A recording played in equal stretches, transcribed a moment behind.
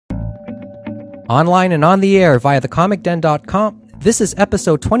Online and on the air via thecomicden.com, this is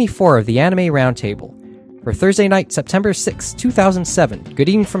episode 24 of the Anime Roundtable. For Thursday night, September 6, 2007. Good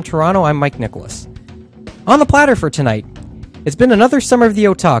evening from Toronto, I'm Mike Nicholas. On the platter for tonight, it's been another summer of the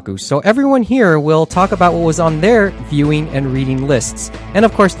otaku, so everyone here will talk about what was on their viewing and reading lists, and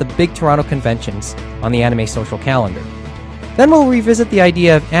of course the big Toronto conventions on the anime social calendar. Then we'll revisit the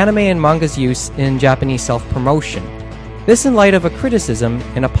idea of anime and manga's use in Japanese self-promotion, this in light of a criticism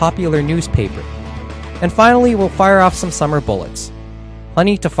in a popular newspaper. And finally, we'll fire off some summer bullets.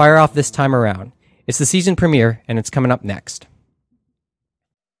 Plenty to fire off this time around. It's the season premiere, and it's coming up next.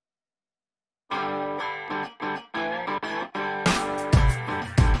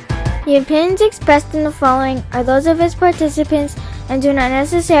 The opinions expressed in the following are those of its participants and do not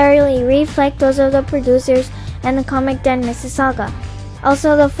necessarily reflect those of the producers and the Comic Den Mississauga.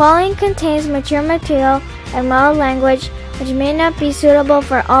 Also, the following contains mature material and mild language which may not be suitable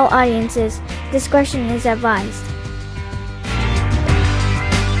for all audiences. Discretion is advised.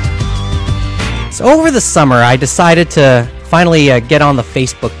 So over the summer, I decided to finally get on the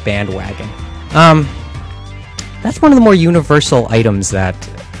Facebook bandwagon. That's one of the more universal items that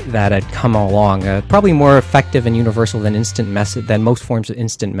had come along. Probably more effective and universal than than most forms of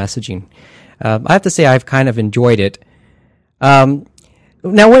instant messaging. I have to say I've kind of enjoyed it.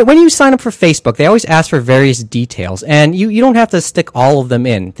 Now, when you sign up for Facebook, they always ask for various details, and you don't have to stick all of them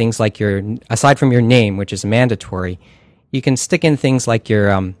in. Things like aside from your name, which is mandatory, you can stick in things like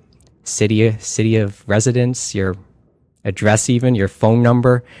your city of residence, your address, even your phone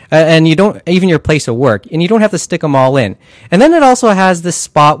number, and even your place of work, and you don't have to stick them all in. And then it also has this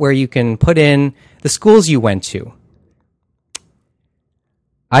spot where you can put in the schools you went to.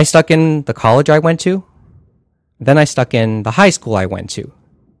 I stuck in the college I went to. Then I stuck in the high school I went to.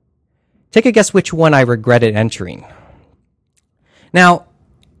 Take a guess which one I regretted entering. Now,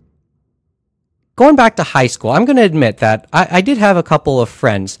 going back to high school, I'm going to admit that I did have a couple of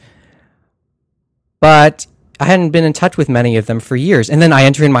friends, but I hadn't been in touch with many of them for years. And then I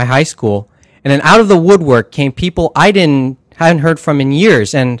entered in my high school, and then out of the woodwork came people I hadn't heard from in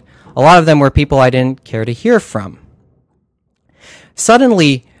years, and a lot of them were people I didn't care to hear from.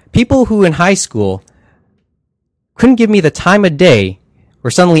 Suddenly, people who in high school couldn't give me the time of day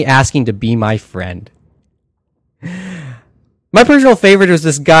were suddenly asking to be my friend. My personal favorite was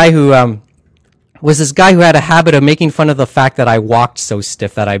this guy who had a habit of making fun of the fact that I walked so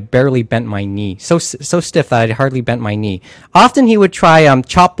stiff that I barely bent my knee. So stiff that I hardly bent my knee. Often he would try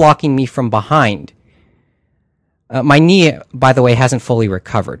chop blocking me from behind. My knee, by the way, hasn't fully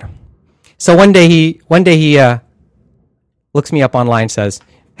recovered. So one day he looks me up online and says,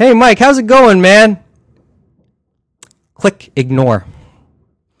 "Hey Mike, how's it going, man?" Click ignore.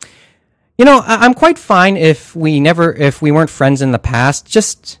 You know, I'm quite fine if we weren't friends in the past.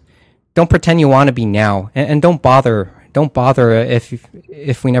 Just don't pretend you want to be now, and don't bother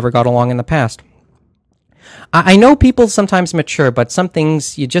if we never got along in the past. I know people sometimes mature, but some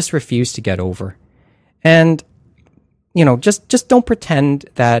things you just refuse to get over. And you know, just don't pretend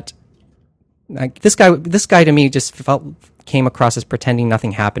that. Like this guy to me just came across as pretending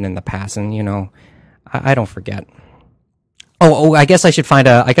nothing happened in the past, and you know, I don't forget. Oh, I guess I should find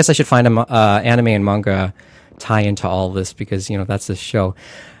a anime and manga tie into all this, because you know that's this show.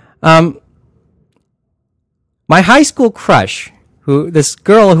 My high school crush, this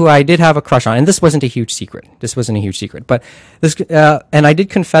girl who I did have a crush on, and this wasn't a huge secret, but this, and I did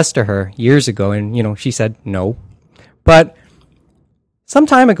confess to her years ago, and you know she said no, but some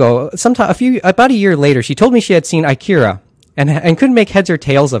time ago, about a year later, she told me she had seen Akira and couldn't make heads or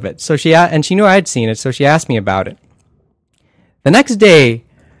tails of it. So she knew I had seen it, so she asked me about it. The next day,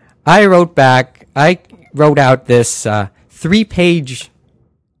 I wrote out this 3-page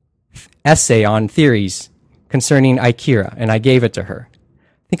essay on theories concerning Akira, and I gave it to her. I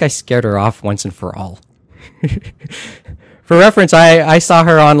think I scared her off once and for all. For reference, I saw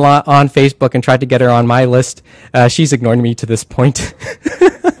her on Facebook and tried to get her on my list. She's ignored me to this point.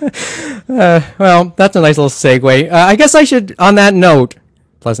 Well, that's a nice little segue. I guess I should, on that note,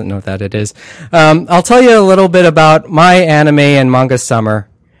 pleasant note that it is, I'll tell you a little bit about my anime and manga summer,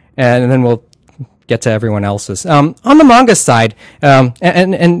 and then we'll get to everyone else's. On the manga side,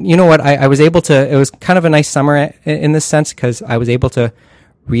 and you know what, I was able to, it was kind of a nice summer in this sense, because I was able to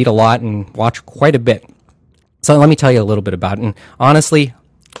read a lot and watch quite a bit. So let me tell you a little bit about it. And honestly,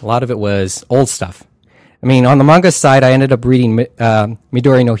 a lot of it was old stuff. I mean, on the manga side, I ended up reading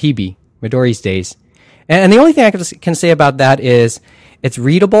Midori no Hibi, Midori's Days. And the only thing I can say about that is it's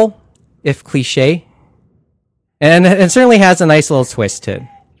readable, if cliche, and it certainly has a nice little twist to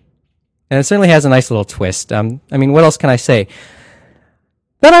it. I mean, what else can I say?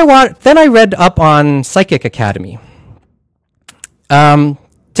 Then I read up on Psychic Academy.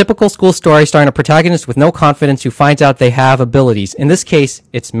 Typical school story starring a protagonist with no confidence who finds out they have abilities. In this case,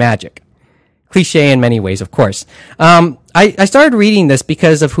 it's magic. Cliche in many ways, of course. I started reading this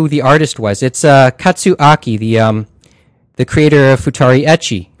because of who the artist was. It's Katsu Aki, the creator of Futari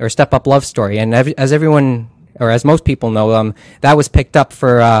Ecchi, or Step Up Love Story. And as everyone, or as most people know, that was picked up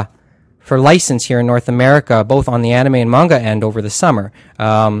for license here in North America, both on the anime and manga end over the summer.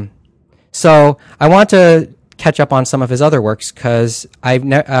 So I want to catch up on some of his other works because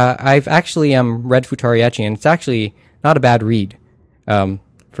I've actually read Futari Ecchi, and it's actually not a bad read,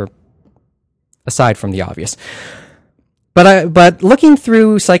 for aside from the obvious. But looking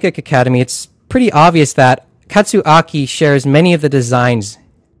through Psychic Academy, it's pretty obvious that Katsu Aki shares many of his designs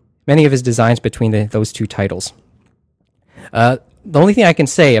between those two titles. The only thing I can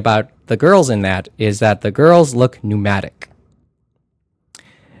say about the girls in that is that the girls look pneumatic.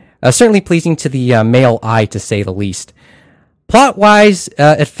 Certainly pleasing to the male eye, to say the least. Plot-wise,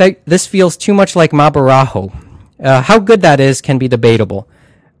 this feels too much like Mabaraho. How good that is can be debatable,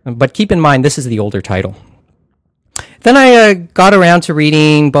 but keep in mind this is the older title. Then I got around to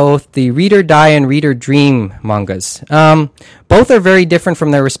reading both the Reader Die and Reader Dream mangas. Both are very different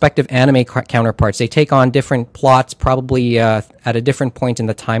from their respective anime counterparts. They take on different plots, probably at a different point in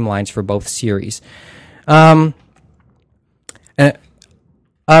the timelines for both series.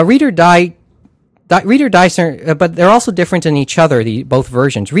 Reader Die, but they're also different in each other, both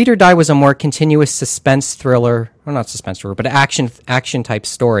versions. Reader Die was a more continuous suspense thriller, well, not suspense thriller, but action type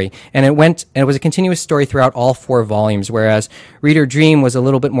story. And it was a continuous story throughout all 4 volumes, whereas Reader Dream was a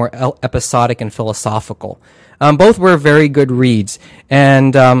little bit more episodic and philosophical. Both were very good reads.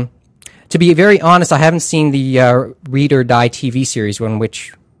 And to be very honest, I haven't seen the Reader Die TV series,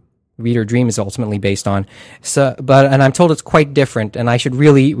 which Reader Dream is ultimately based on. And I'm told it's quite different, and I should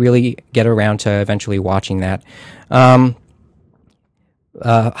really, really get around to eventually watching that.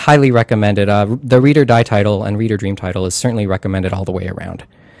 Highly recommended. The Reader Die title and Reader Dream title is certainly recommended all the way around.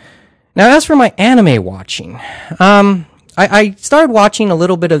 Now, as for my anime watching, I started watching a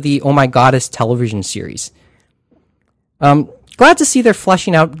little bit of the Oh My Goddess television series. Glad to see they're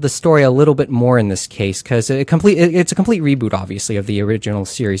fleshing out the story a little bit more in this case, because it's a complete reboot, obviously, of the original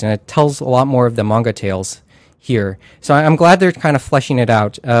series, and it tells a lot more of the manga tales here. So I'm glad they're kind of fleshing it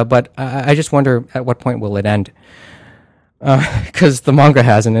out, but I just wonder at what point will it end, because the manga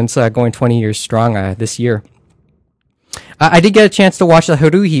hasn't, and it's going 20 years strong this year. I did get a chance to watch the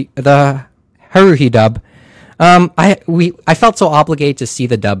Haruhi dub. I felt so obligated to see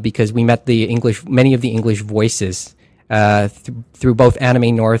the dub because we met many of the English voices through both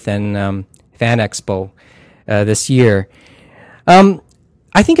Anime North and Fan Expo this year.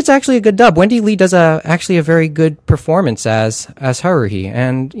 I think it's actually a good dub. Wendy Lee does actually a very good performance as Haruhi,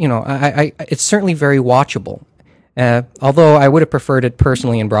 and it's certainly very watchable. Although I would have preferred it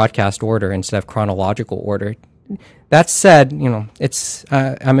personally in broadcast order instead of chronological order. That said,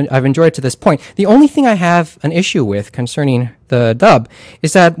 I've enjoyed it to this point. The only thing I have an issue with concerning the dub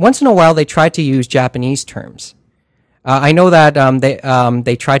is that once in a while they try to use Japanese terms. I know that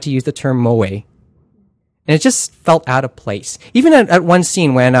they tried to use the term moe, and it just felt out of place. Even at one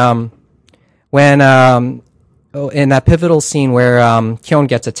scene when in that pivotal scene where Kyon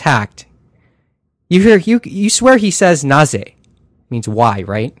gets attacked, you swear he says naze, means why,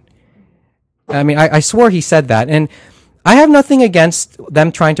 right? I mean, I swore he said that, and I have nothing against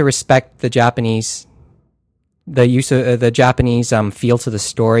them trying to respect the use of the Japanese feel to the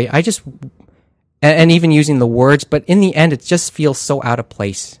story. And even using the words, but in the end, it just feels so out of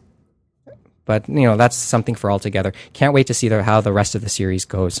place. But, that's something for altogether. Can't wait to see how the rest of the series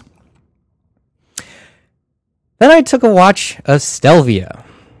goes. Then I took a watch of Stelvia.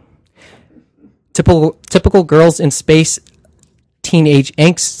 Typical girls in space teenage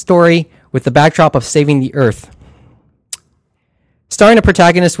angst story with the backdrop of saving the Earth. Starring a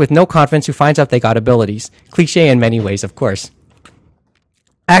protagonist with no confidence who finds out they got abilities. Cliche in many ways, of course.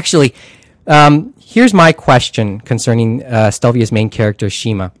 Actually, here's my question concerning Stelvia's main character,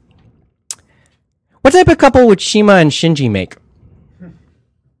 Shima. What type of couple would Shima and Shinji make?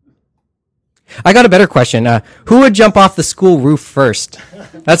 I got a better question. Who would jump off the school roof first?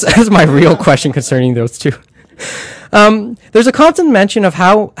 That's my real question concerning those two. There's a constant mention of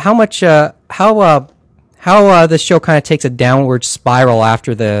how this show kind of takes a downward spiral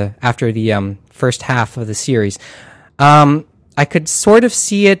after the first half of the series. I could sort of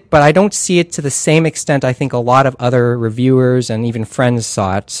see it, but I don't see it to the same extent I think a lot of other reviewers and even friends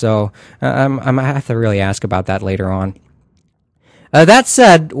saw it. So I have to really ask about that later on. That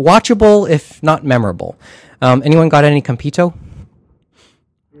said, watchable if not memorable. Anyone got any Compito?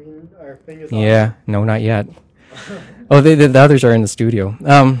 Our thing is Yeah, no, not yet. Oh, the others are in the studio.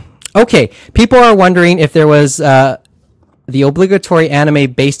 Okay, people are wondering if there was the obligatory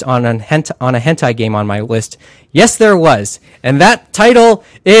anime based on a hentai game on my list. Yes, there was, and that title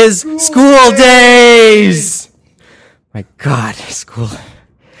is School Days. My God, school.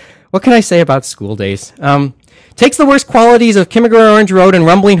 What can I say about School Days? Takes the worst qualities of Kindergarten Orange Road and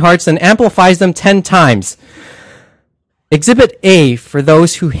Rumbling Hearts and amplifies them 10 times. Exhibit A for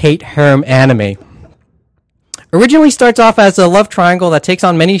those who hate harem anime. Originally starts off as a love triangle that takes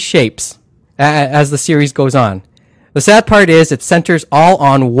on many shapes as the series goes on. The sad part is it centers all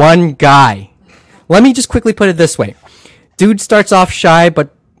on one guy. Let me just quickly put it this way. Dude starts off shy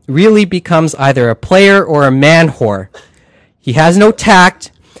but really becomes either a player or a man whore. He has no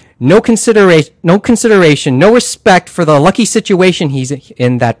tact, no consideration, no respect for the lucky situation he's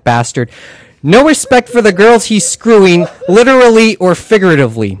in, that bastard. No respect for the girls he's screwing, literally or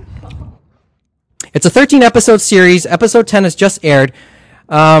figuratively. It's a 13-episode series. Episode 10 has just aired.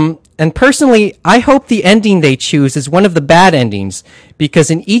 And personally, I hope the ending they choose is one of the bad endings, because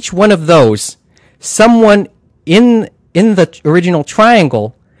in each one of those, someone in the original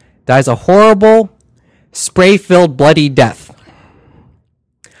triangle dies a horrible, spray-filled, bloody death.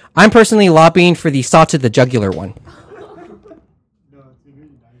 I'm personally lobbying for the saw to the jugular one.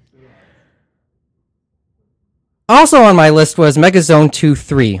 Also on my list was Megazone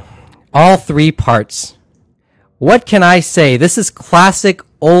 2-3. All 3 parts. What can I say? This is classic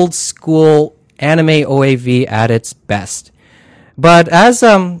old school anime OAV at its best. But as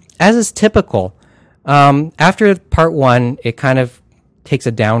is typical, after part 1, it kind of takes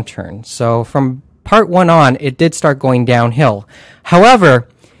a downturn. So from part 1 on, it did start going downhill. However,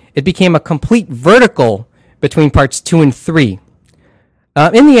 it became a complete vertical between parts 2 and 3.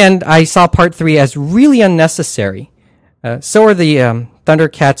 In the end, I saw part 3 as really unnecessary. So are the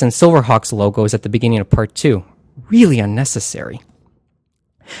Thundercats and Silverhawks logos at the beginning of part 2. Really unnecessary.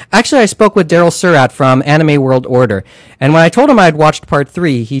 Actually, I spoke with Daryl Surratt from Anime World Order, and when I told him I had watched part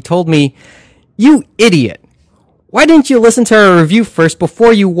 3, he told me, "You idiot! Why didn't you listen to our review first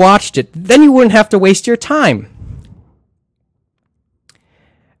before you watched it? Then you wouldn't have to waste your time."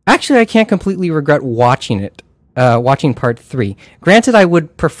 Actually, I can't completely regret watching part 3. Granted, I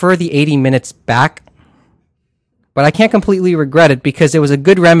would prefer the 80 minutes back, but I can't completely regret it because it was a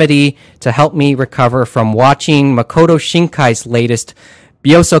good remedy to help me recover from watching Makoto Shinkai's latest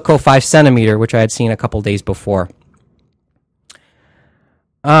Byosoko 5 cm, which I had seen a couple days before.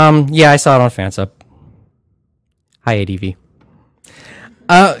 Yeah, I saw it on Fansub. Hi, ADV.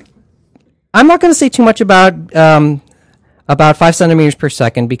 I'm not going to say too much about 5 centimeters per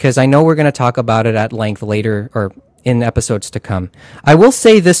second because I know we're going to talk about it at length later or in episodes to come. I will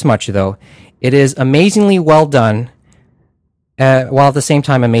say this much, though. It is amazingly well done, while at the same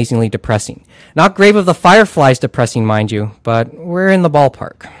time amazingly depressing. Not Grave of the Fireflies depressing, mind you, but we're in the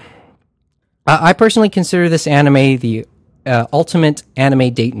ballpark. I personally consider this anime the ultimate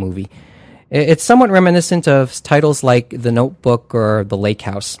anime date movie. It's somewhat reminiscent of titles like The Notebook or The Lake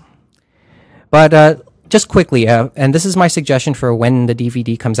House. But just quickly, and this is my suggestion for when the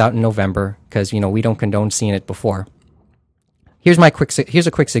DVD comes out in November, because we don't condone seeing it before. Here's a quick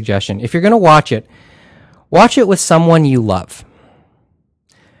suggestion. If you're going to watch it with someone you love.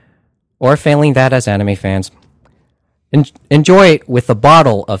 Or failing that, as anime fans, enjoy it with a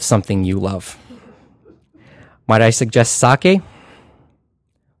bottle of something you love. Might I suggest sake?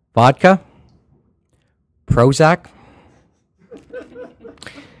 Vodka? Prozac?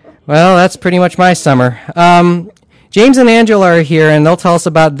 Well, that's pretty much my summer. James and Angela are here, and they'll tell us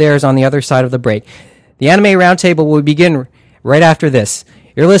about theirs on the other side of the break. The Anime Roundtable will begin right after this.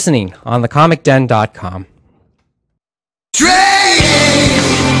 You're listening on thecomicden.com.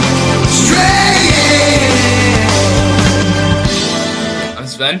 I'm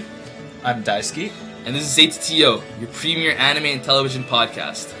Sven. I'm Daisuke, And this is ATTO, your premier anime and television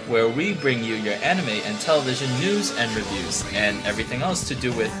podcast. where we bring you your anime and television news and reviews, and everything else to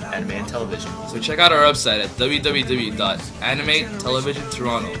do with anime and television. So check out our website at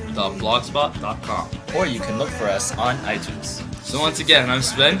www.animetelevisiontoronto.blogspot.com. Or you can look for us on iTunes. So once again, I'm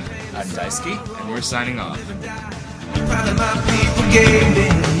Sven, I'm Daisuke. and we're signing off.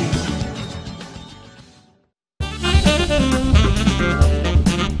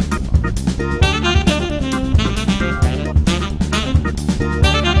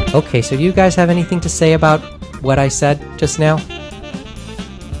 Okay, so do you guys have anything to say about what I said just now?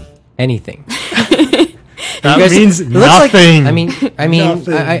 Anything? That You guys- means it looks like- nothing. I mean,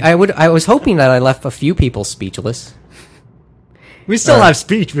 Nothing. I was hoping that I left a few people speechless. We still have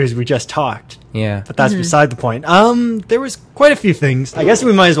speech because we just talked. Yeah. But that's beside the point. There was quite a few things. I guess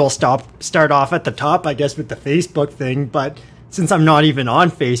we might as well start off at the top, I guess, with the Facebook thing. But since I'm not even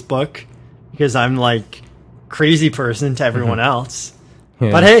on Facebook, because I'm like crazy person to everyone else.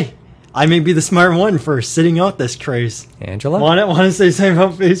 Yeah. But hey, I may be the smart one for sitting out this craze. Angela? Want to say something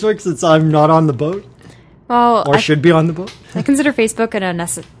about Facebook since I'm not on the boat? Well, Or should be on the boat? I consider Facebook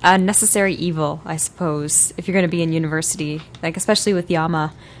a necessary evil, I suppose, if you're going to be in university, like especially with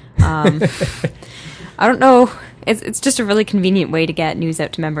Yama. I don't know. It's just a really convenient way to get news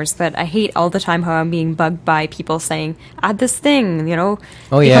out to members, but I hate all the time how I'm being bugged by people saying, add this thing, Oh,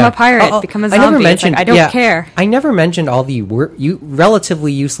 become yeah. a pirate, become a zombie. I never It's mentioned. like, I don't care. I never mentioned all the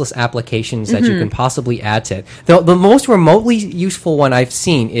relatively useless applications that you can possibly add to it. The most remotely useful one I've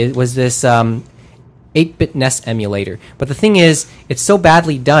seen was this 8-bit NES emulator. But the thing is, it's so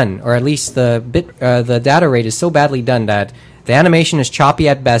badly done, or at least the data rate is so badly done that the animation is choppy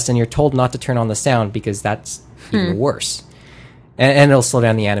at best, and you're told not to turn on the sound because that's even worse. And it'll slow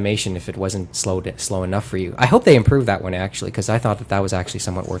down the animation if it wasn't slow enough for you. I hope they improve that one, actually, because I thought that was actually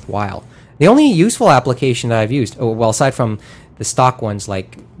somewhat worthwhile. The only useful application that I've used, aside from the stock ones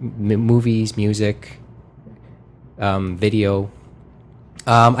like movies, music, video,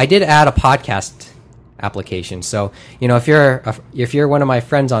 I did add a podcast application. So, if you're one of my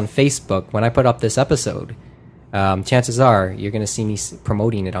friends on Facebook, when I put up this episode, chances are you're going to see me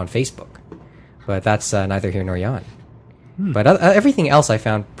promoting it on Facebook. But that's neither here nor yon. But everything else I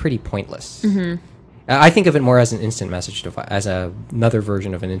found pretty pointless. I think of it more as an instant message device, as another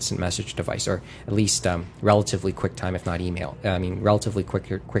version of an instant message device, or at least relatively quick time, if not email. I mean, relatively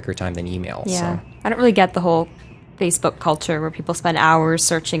quicker time than email. Yeah. So. I don't really get the whole Facebook culture where people spend hours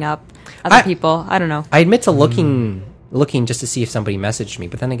searching up other people. I don't know. I admit to looking just to see if somebody messaged me,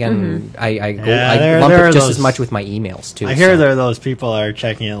 but then again, I there lump are it just those- as much with my emails too. I hear so. there are those people that are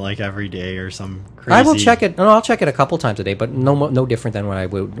checking it like every day or some crazy... I will check it. No, I'll check it a couple times a day, but no different than what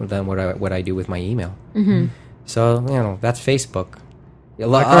I do with my email. So that's Facebook.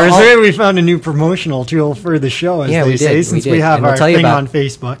 We found a new promotional tool for the show, as Yeah, they we say, did, since we we did. have And we'll our tell you thing about- on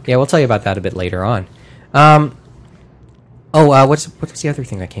Facebook. Yeah, we'll tell you about that a bit later on. What's the other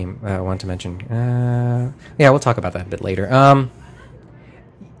thing I wanted to mention? We'll talk about that a bit later.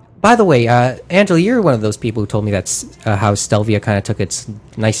 By the way, Angela, you're one of those people who told me that's how Stelvia kind of took a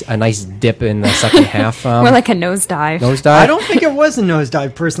nice dip in the second half. More like a nosedive. Nosedive. I don't think it was a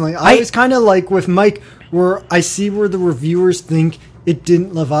nosedive, personally. I was kind of like with Mike, where I see where the reviewers think it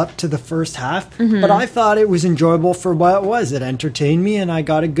didn't live up to the first half, but I thought it was enjoyable for what it was. It entertained me, and I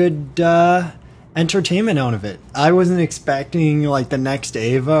got a good entertainment out of it. I wasn't expecting like the next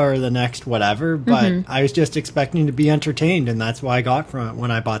Ava or the next whatever, but I was just expecting to be entertained, and that's what I got from it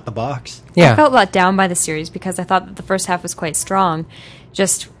when I bought the box. Yeah. I felt let down by the series because I thought that the first half was quite strong,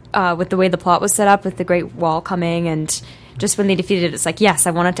 just with the way the plot was set up, with the Great Wall coming, and just when they defeated it, it's like, yes,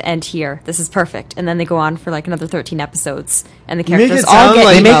 I want it to end here. This is perfect. And then they go on for like another 13 episodes, and the Make characters it all sound get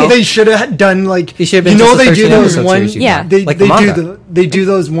like emo. they should have done like They should have been just a they do 13 those episode one series you Yeah. they like the do manga. they do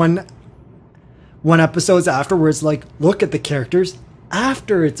those one episodes afterwards, like look at the characters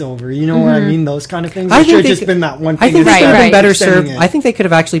after it's over. You know what I mean? Those kind of things. I It think should have they just could- been that one I thing. think they Right, could have been right. better Extending served. it. I think they could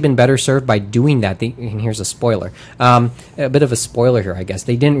have actually been better served by doing that. And here's a spoiler, a bit of a spoiler here, I guess.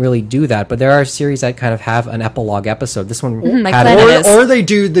 They didn't really do that, but there are series that kind of have an epilogue episode. This one like had Planet it. is. Or they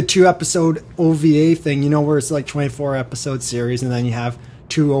do the 2-episode OVA thing, where it's like 24-episode series, and then you have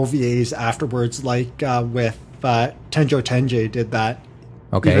 2 OVAs afterwards, like with Tenjo Tenjei did that.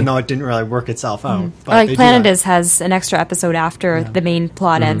 Okay. Even though it didn't really work itself out. But Or like they do Planet that. Is has an extra episode after the main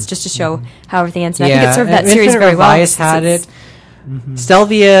plot ends, just to show how everything ends. And Yeah, I think it served that Infinite series very well. Revice had it.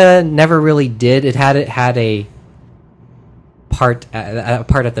 Stelvia never really did. It had a part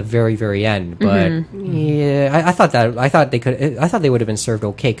at the very very end, but yeah, I thought they would have been served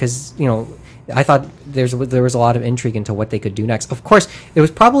okay, because I thought there was a lot of intrigue into what they could do next. Of course, it was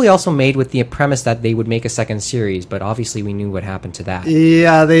probably also made with the premise that they would make a second series, but obviously we knew what happened to that.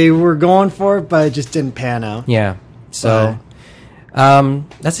 Yeah, they were going for it, but it just didn't pan out. Yeah. So, as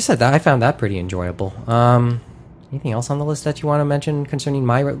I said, I found that pretty enjoyable. Anything else on the list that you want to mention concerning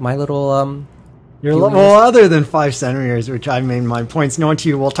my little Well, other than 5 centimeters, which I made my points known to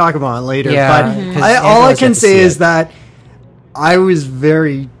you, we'll talk about it later. Yeah, but 'cause all I Angela's can got to say see is it. that I was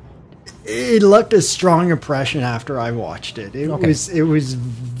it left a strong impression after I watched it. It was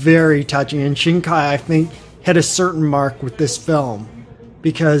very touching, and Shinkai, I think, hit a certain mark with this film,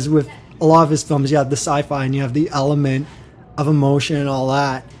 because with a lot of his films, you have the sci-fi and you have the element of emotion and all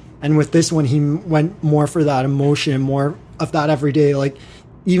that, and with this one, he went more for that emotion, more of that everyday. Like,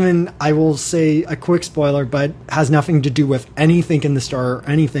 even, I will say a quick spoiler, but has nothing to do with anything in the story or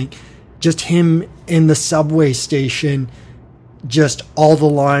anything. Just him in the subway station, just all the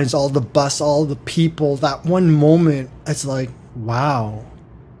lines, all the bus, all the people. That one moment, it's like, wow.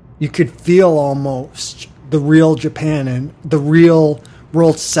 You could feel almost the real Japan and the real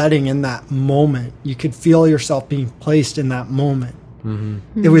world setting in that moment. You could feel yourself being placed in that moment.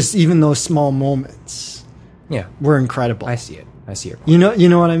 It was even those small moments Yeah. were incredible. I see it. I see it. You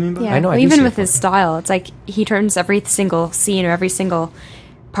know what I mean by Yeah, that? I know, I well, do even see with it. his style, it's like he turns every single scene or every single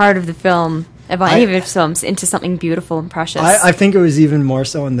part of the film, of any of his films, into something beautiful and precious. I think it was even more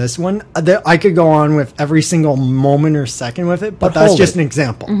so in this one. I could go on with every single moment or second with it, but that's hold just it. an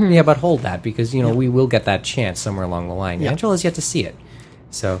example. Yeah, but hold that, because we will get that chance somewhere along the line. Yeah. Angela's yet to see it,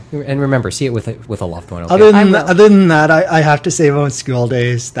 so, and remember, see it with a loved one. Okay? Other than that, I have to say about School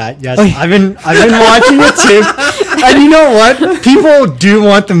Days that yes, Oh, yeah. I've been watching it too, and you know what? People do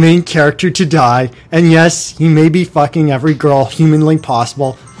want the main character to die, and yes, he may be fucking every girl humanly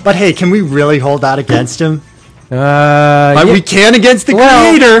possible. But hey, can we really hold that against him? But Yeah. we can against the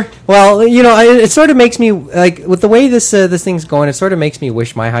creator. Well, it sort of makes me like, with the way this thing's going. It sort of makes me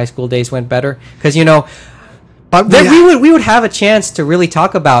wish my high school days went better, because But we would have a chance to really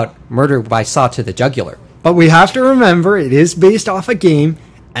talk about Murder by Saw to the Jugular. But we have to remember it is based off a game,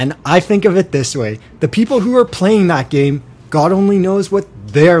 and I think of it this way. The people who are playing that game, God only knows what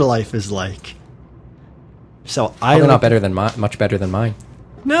their life is like. So Probably not better than much better than mine.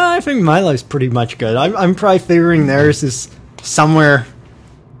 No, I think my life's pretty much good. I'm probably figuring theirs is somewhere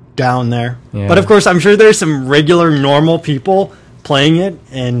down there. Yeah. But of course, I'm sure there's some regular, normal people playing it,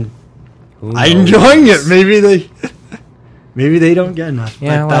 and I'm enjoying it. Maybe they don't get enough.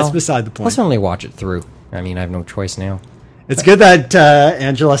 Yeah, but that's beside the point. Let's only watch it through. I mean, I have no choice now. It's good that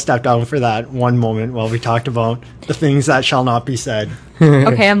Angela stepped down for that one moment while we talked about the things that shall not be said.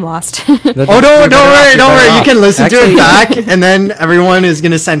 Okay, I'm lost. Oh, don't worry. You can listen to it back, and then everyone is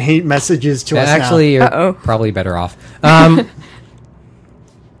going to send hate messages to us Actually, now. you're probably better off.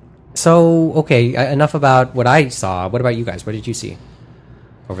 So, okay, enough about what I saw. What about you guys? What did you see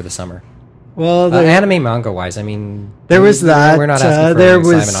over the summer? Well, Anime, manga-wise, I mean... There was that, We're not asking for there an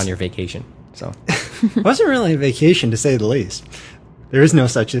was- assignment on your vacation, so... it wasn't really a vacation, to say the least. There is no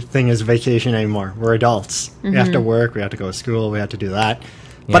such a thing as vacation anymore. We're adults. We have to work. We have to go to school. We have to do that.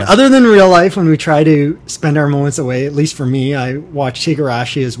 But Yeah. other than real life, when we try to spend our moments away, at least for me, I watch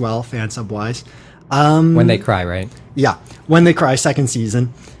Higurashi as well, fan sub-wise. When they cry, right? Yeah, When They Cry, second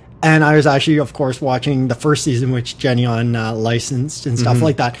season. And I was actually, of course, watching the first season, which Jenny on licensed and stuff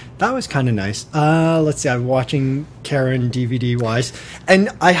like that. That was kind of nice. Let's see, I'm watching Karen DVD-wise. And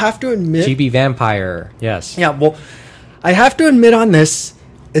I have to admit... GB Vampire, yes. Yeah, well, I have to admit on this,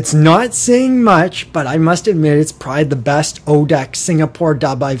 it's not saying much, but I must admit it's probably the best Odex Singapore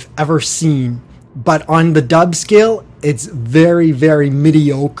dub I've ever seen. But on the dub scale, it's very, very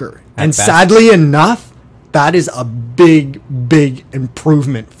mediocre. And best. sadly enough, that is a big, big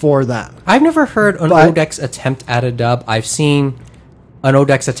improvement for them. I've never heard an But- Odex attempt at a dub. I've seen an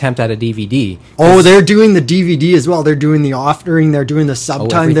Odex attempt at a DVD. Oh, they're doing the DVD as well. They're doing the authoring. They're doing the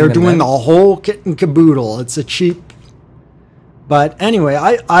subtime. everything They're in doing that? the whole kit and caboodle. It's a cheap. But anyway,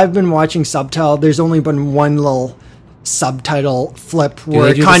 I've been watching subtitle. There's only been one little subtitle flip Do where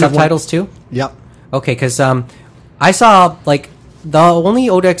they it do the kind of subtitles too? Yep. Okay, because I saw, like, the only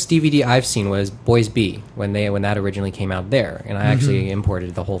Odex DVD I've seen was Boys B, when that originally came out there, and I actually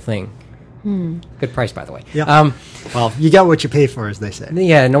imported the whole thing. Good price, by the way. Yeah. Well, you get what you pay for, as they say.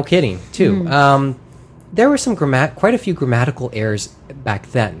 Yeah, no kidding, too. There were some quite a few grammatical errors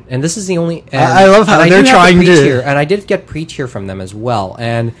back then, and this is the only. I love how and I they're do have the trying to- pre-tier, and I did get pre-tier from them as well,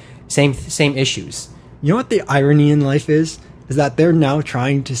 and same issues. You know what the irony in life is? Is that they're now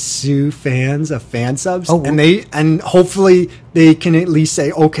trying to sue fans of fan subs, Oh, and hopefully they can at least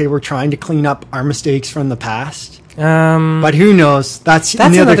say, okay, we're trying to clean up our mistakes from the past. But who knows? That's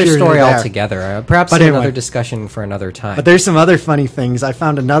neither another here nor story there. altogether. Perhaps But another anyway. discussion for another time. But there's some other funny things. I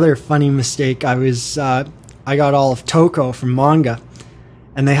found another funny mistake. I got all of Toko from manga,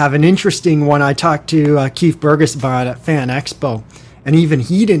 and they have an interesting one. I talked to Keith Burgess about at Fan Expo, and even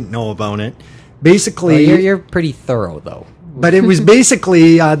he didn't know about it. Basically, Well, you're pretty thorough, though. but it was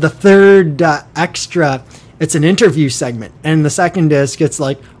basically the third extra. It's an interview segment, and the second disc, it's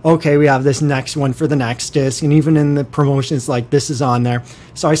like, okay, we have this next one for the next disc, and even in the promotions, like, this is on there.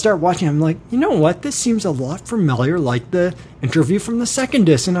 So I start watching, I'm like, you know what, this seems a lot familiar, like the interview from the second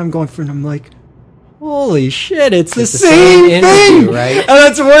disc, and I'm going through, and I'm like, holy shit, it's the same thing, interview, right? And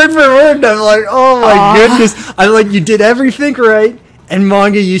that's word for word, and I'm like, oh my goodness, I'm like, you did everything right, And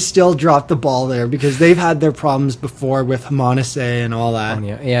manga, you still dropped the ball there because they've had their problems before with Hamonase and all that.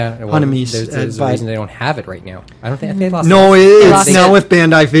 Yeah. Well, Hanamis, there's a but- reason they don't have it right now. I don't think they lost. No, it. it's lost now it. with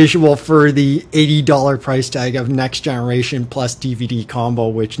Bandai Visual for the $80 price tag of Next Generation plus DVD combo,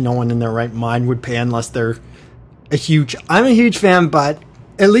 which no one in their right mind would pay unless they're I'm a huge fan, but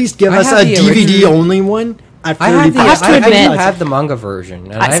at least give I us have a the DVD original- only one at 30 I have the, I have to I admit- do have the manga version,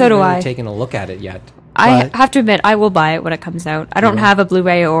 and I so haven't do really I. taken a look at it yet. I But- have to admit, I will buy it when it comes out. I don't have a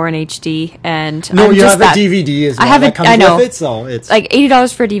Blu-ray or an HD, and No, I'm you just have that, a DVD as well. I have that it. comes I know. with it, so it's Like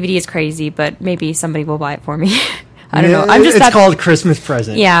 $80 for a DVD is crazy, but maybe somebody will buy it for me. I don't know. Yeah, I'm just it's that. called Christmas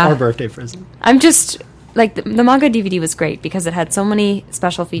present, Yeah. or birthday present. I'm just like the manga DVD was great because it had so many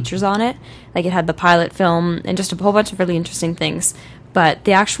special features on it. Like it had the pilot film and just a whole bunch of really interesting things. But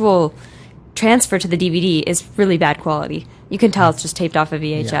the actual transfer to the DVD is really bad quality. You can tell it's just taped off of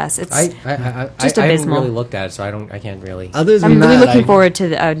VHS. It's I Just I haven't abysmal. really looked at it, so I can't really. Other than I'm really that, looking forward to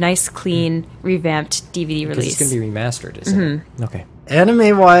a nice, clean, revamped DVD Because release. it's going to be remastered, isn't it? Okay.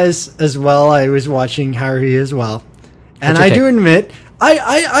 Anime wise as well, I was watching Haruhi as well, and What's your I do take? admit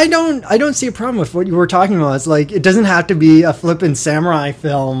I don't see a problem with what you were talking about. It's like it doesn't have to be a flippin' samurai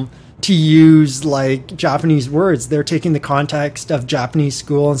film to use like Japanese words. They're taking the context of Japanese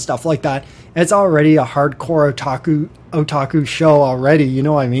school and stuff like that. It's already a hardcore otaku show already. You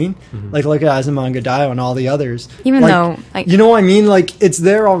know what I mean? Like look at Azumanga Daioh and all the others. Even Like, though, like- you know what I mean? Like it's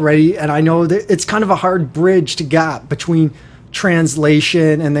there already, and I know that it's kind of a hard bridge to gap between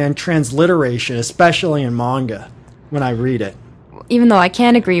translation and then transliteration, especially in manga when I read it. Even though I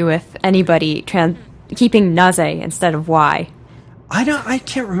can't agree with anybody keeping naze instead of why. I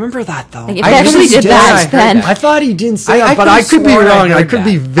can't remember that though. Like, if I they actually just did that, I heard then- that. I thought he didn't say I that, but I could've could be sworn wrong. I heard could that.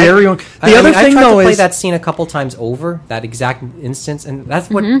 be very wrong. The I other mean, thing I tried though to play is that scene a couple times over, that exact instance, and that's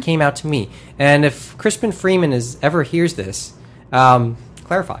what came out to me. And if Crispin Freeman ever hears this,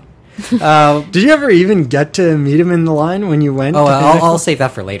 clarify. did you ever even get to meet him in the line when you went? Oh, to I'll Pinnacle? save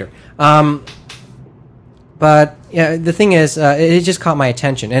that for later. But yeah, the thing is, it just caught my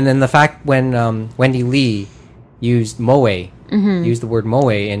attention, and then the fact when Wendy Lee used moe, used the word moe,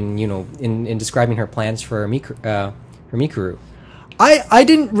 in in describing her plans for her Mikuru. I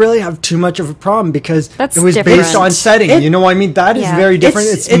didn't really have too much of a problem because That's it was based different. on setting. You know what I mean? That is Yeah. very different.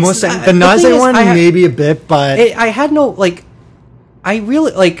 It's, It's- most it's- the the Naze thing is, one I maybe a bit, but I had no I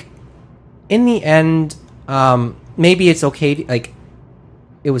really in the end, maybe it's okay to,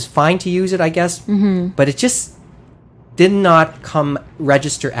 it was fine to use it, I guess, but it just did not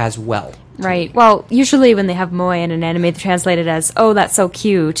register as well. Right. Well, usually when they have moe in an anime, they translate it as "Oh, that's so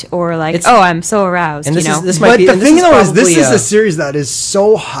cute," or like It's- "Oh, I'm so aroused." And this you know? is this might but be the and this thing is though is this probably, is a series that is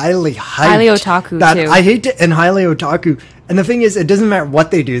so highly hyped, Highly otaku, that too. I hate to and highly otaku. And the thing is, it doesn't matter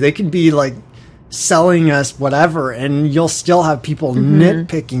what they do; they could be like selling us whatever, and you'll still have people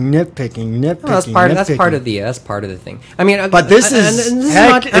nitpicking. Well, that's part of the thing. I mean, But this is and this is heck.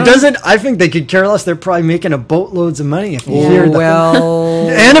 not- It doesn't. I think they could care less. They're probably making a boatloads of money if you Yeah. hear the well,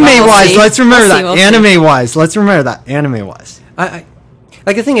 anime We'll wise. see. Let's remember We'll see, that. we'll see. Anime wise, let's remember that. Anime wise. I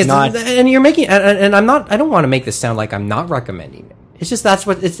like the thing is, Not- and you're making, and I'm not. I don't want to make this sound like I'm not recommending it. It's just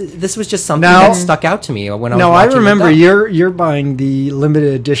this was just something Now- that stuck out to me when I was No, I watching remember the dub. you're buying the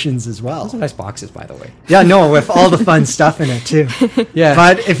limited editions as well. Those are nice boxes, by the way. Yeah, no, with all the fun stuff in it too. Yeah.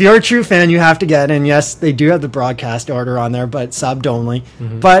 But if you're a true fan, you have to get. And yes, they do have the broadcast order on there, but subbed only.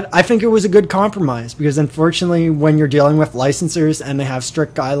 But I think it was a good compromise because unfortunately, when you're dealing with licensors and they have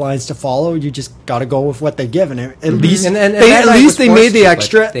strict guidelines to follow, you just got to go with what they give. And at least And they Bandai was they forced made the to, but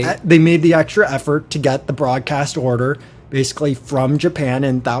extra they made the extra effort to get the broadcast order basically from Japan,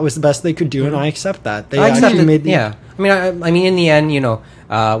 and that was the best they could do. And I accept that. They I accept actually it, made the yeah. I mean, in the end,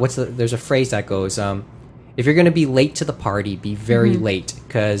 there's a phrase that goes, if you're going to be late to the party, be very late,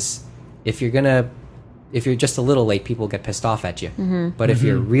 because if you're just a little late, people get pissed off at you. But if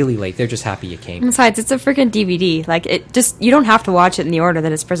you're really late, they're just happy you came. Besides, it's a freaking DVD. Like you don't have to watch it in the order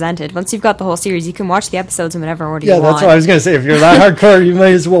that it's presented. Once you've got the whole series, you can watch the episodes in whatever order Yeah, you want. that's what I was gonna say. If you're that hardcore, you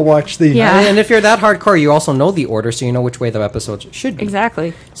might as well watch the. Yeah. And if you're that hardcore, you also know the order, so you know which way the episodes should be. Exactly.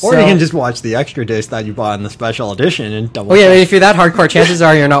 Or So- you can just watch the extra disc that you bought in the special edition and double. Oh yeah, if you're that hardcore, chances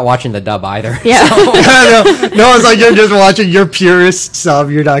are you're not watching the dub either. Yeah. no, it's like you're just watching your purest sub.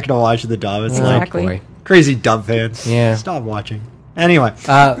 You're not gonna watch the dub. It's like Exactly. Boy. crazy dub fans. Yeah. Stop watching. Anyway,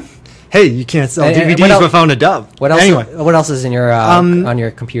 Uh, hey, you can't sell and DVDs what el- without a dub. what else? Anyway, What else is in your on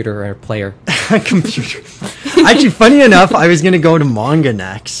your computer or player? computer. Actually, funny enough, I was gonna go to manga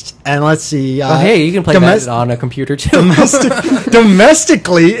next, and let's see. Oh, hey, you can play that on a computer too.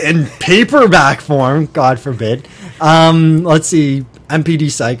 domestically in paperback form. God forbid. Let's see.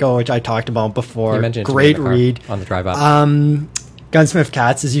 MPD Psycho, which I talked about before. You mentioned it to me Great in the car read. on the drive up. Gunsmith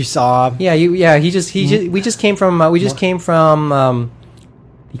Cats, as you saw. Yeah, we just came from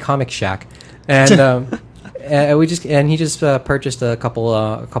the Comic Shack, and he just purchased a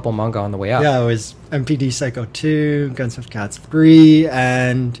couple manga on the way up. Yeah, it was MPD Psycho 2, Gunsmith Cats 3,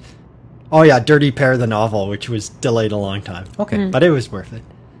 and Dirty Pair the novel, which was delayed a long time. Okay. But it was worth it.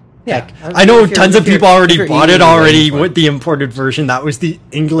 Yeah, I know tons of people already bought it already with the imported version. That was the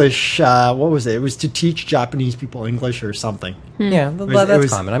English, what was it? It was to teach Japanese people English or something. Yeah,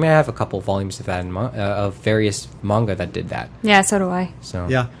 that's common. I mean, I have a couple volumes of that of various manga that did that. Yeah, so do I. So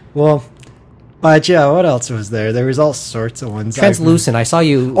Yeah, well, but yeah, what else was there? There was all sorts of ones. Translucent. I saw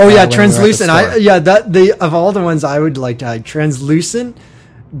you. Oh yeah, when we were at the Translucent. store. Of all the ones I would like to have, Translucent,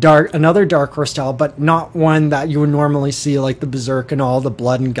 another Dark Horse style, but not one that you would normally see like the Berserk and all the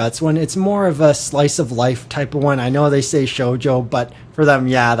blood and guts one. It's more of a slice of life type of one. I know they say shoujo, but for them,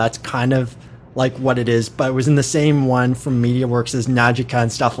 yeah, that's kind of like what it is. But it was in the same one from MediaWorks as Najika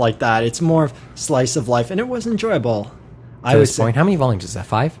and stuff like that. It's more of slice of life, and it was enjoyable. At this point, how many volumes is that?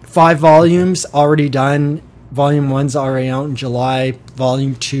 5? 5 volumes already done. Volume 1's already out in July.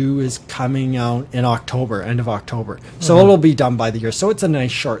 Volume 2 is coming out in October, end of October. So it'll be done by the year. So it's a nice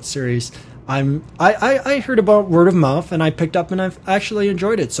short series. I heard about word of mouth, and I picked up, and I've actually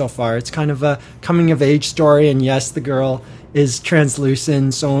enjoyed it so far. It's kind of a coming of age story, and yes, the girl is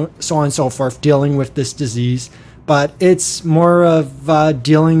translucent, so on and so forth, dealing with this disease. But it's more of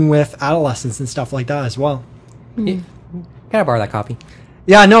dealing with adolescence and stuff like that as well. Can I borrow that copy?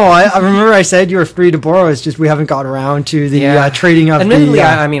 Yeah, no, I remember I said you were free to borrow. It's just we haven't got around to the trading of Admittedly, the...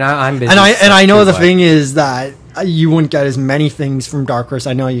 I'm busy. And I know the thing is that you wouldn't get as many things from Dark Horse.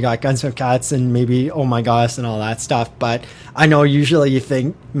 I know you got Gunsmith Cats and maybe Oh My Gosh and all that stuff, but I know usually you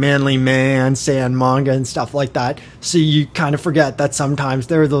think Manly Man, Sand Manga and stuff like that, so you kind of forget that sometimes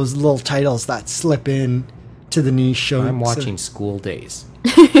there are those little titles that slip in to the niche show. I'm watching School Days.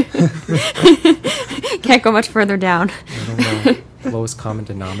 Can't go much further down. I don't know. Lowest common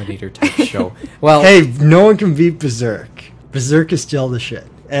denominator type show. Well, hey, no one can beat Berserk. Berserk is still the shit.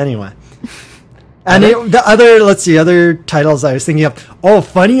 Anyway. And other titles I was thinking of. Oh,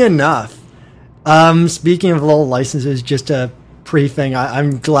 funny enough, speaking of little licenses, just a pre-thing,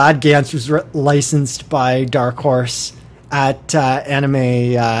 I'm glad Gantz was licensed by Dark Horse at Anime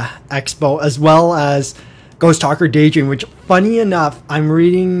Expo, as well as Ghost Talker Daydream, which, funny enough, I'm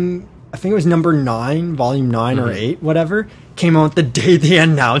reading, I think it was number 9, volume 9 or 8, whatever, came out the day they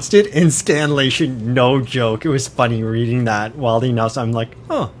announced it in Scanlation. No joke. It was funny reading that while they announced it. I'm like,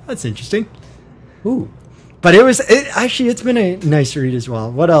 oh, that's interesting. ooh. But it's been a nice read as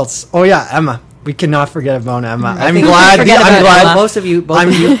well. What else? Oh yeah, Emma. We cannot forget about Emma. I'm glad Both of you.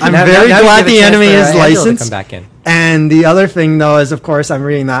 I'm very glad the anime is licensed. Come back in. And the other thing, though, is, of course, I'm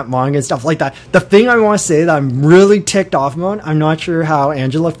reading that manga and stuff like that. The thing I want to say that I'm really ticked off about, I'm not sure how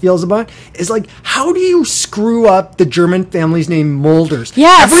Angela feels about, is, like, how do you screw up the German family's name Mulders?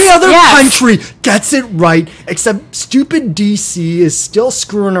 Yes, Every other country gets it right, except stupid DC is still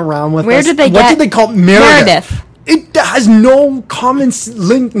screwing around with us. What did they call it? Meredith. It has no common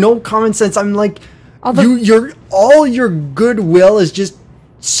sense. I'm like, all your goodwill is just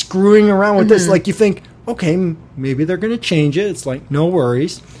screwing around with this. Like, you think, okay, maybe they're going to change it. It's like, no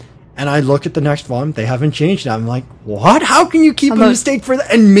worries. And I look at the next volume, they haven't changed it. I'm like, what? How can you keep a mistake for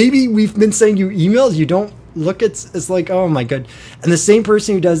that? And maybe we've been sending you emails, you don't look at, it's like, oh my god. And the same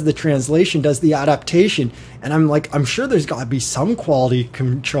person who does the translation does the adaptation. And I'm like, I'm sure there's got to be some quality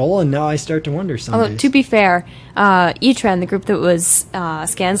control. And now I start to wonder some Although, to be fair, E-Trend, the group that was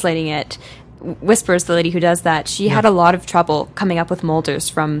scanslating it, Whispers, the lady who does that, she had a lot of trouble coming up with Mulders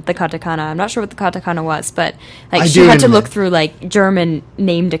from the katakana. I'm not sure what the katakana was, but she had to look through like German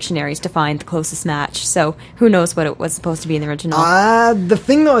name dictionaries to find the closest match. So who knows what it was supposed to be in the original. The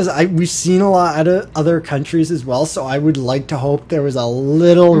thing though is we've seen a lot out of other countries as well, so I would like to hope there was a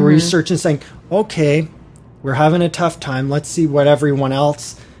little research and saying, okay, we're having a tough time, let's see what everyone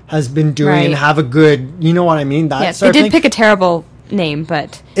else has been doing and have a good, you know what I mean? That they did pick a terrible name,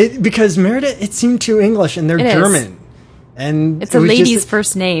 but because Meredith, it seemed too English, and they're German, and it's a lady's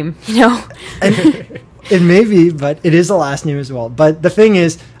first name, you know. And it may be, but it is a last name as well. But the thing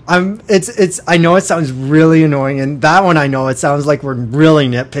is, it's. I know it sounds really annoying, and that one I know it sounds like we're really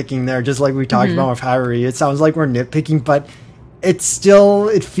nitpicking there, just like we talked about with Harry. It sounds like we're nitpicking, but it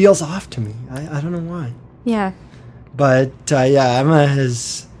feels off to me. I don't know why. Yeah. But Emma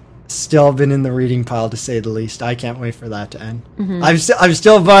has still been in the reading pile, to say the least. I can't wait for that to end. I'm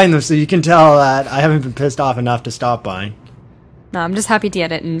still buying them, so you can tell that I haven't been pissed off enough to stop buying. No, I'm just happy to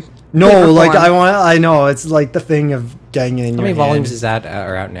get it and I know it's like the thing of getting it in your hand. How many volumes is that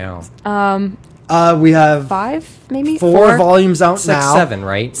are out now? We have 5, maybe? 4 volumes out 6, now. 7,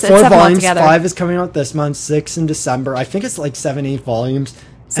 right? So 4 it's 7 volumes. altogether. 5 is coming out this month. 6 in December. I think it's like 7, 8 volumes.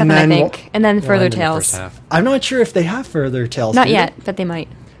 7, I think. And then We'll Further end in the first Tales. half. I'm not sure if they have Further Tales. Not do they? yet, but they might.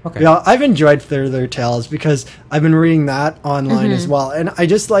 Okay. Yeah, I've enjoyed Further Tales because I've been reading that online as well, and I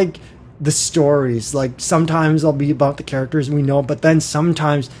just like the stories. Like sometimes I'll be about the characters we know, but then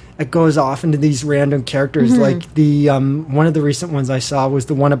sometimes it goes off into these random characters. Like the one of the recent ones I saw was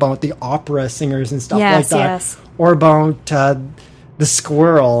the one about the opera singers and stuff like Yes, that, yes. or about the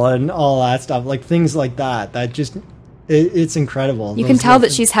squirrel and all that stuff. Like things like that. That just it's incredible. You can tell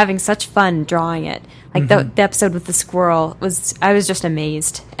that she's having such fun drawing it. Like the episode with the squirrel I was just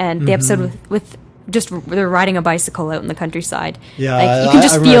amazed. And the episode with just they're riding a bicycle out in the countryside. Yeah, like you can I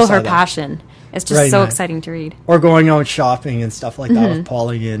just remember I feel saw her that. passion. It's just Right, so right. exciting to read. Or going out shopping and stuff like that with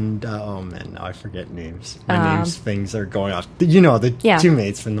Polly and oh man, now I forget names. My names things are going off. You know, the Yeah. 2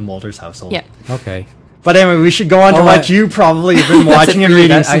 mates from the Mulder's household. Yeah. Okay. But anyway, we should go on to Oh, what you probably have been watching and for you.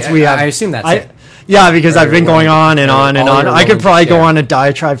 reading That- since I- we I- have. I assume that's it. Yeah, because I've been Or going your on and on and all on. your I could women probably go share. on a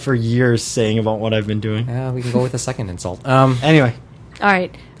diatribe for years saying about what I've been doing. We can go with the second insult. Anyway, All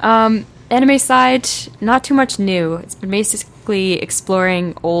right. Anime side, not too much new. It's been basically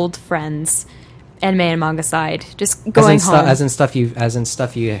exploring old friends. Anime and manga side, just going home. as in stuff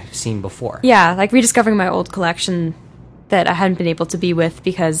you've seen before. Yeah, like rediscovering my old collection that I hadn't been able to be with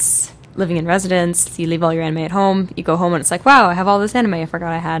because living in residence, you leave all your anime at home, you go home and it's like, wow, I have all this anime I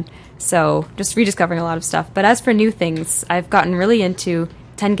forgot I had. So just rediscovering a lot of stuff. But as for new things, I've gotten really into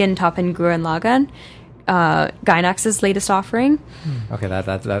Tengen Toppan Gurren Lagann, Gainax's latest offering. Okay,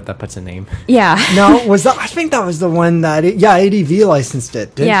 that puts a name. Yeah. no, was that? I think that was the one that ADV licensed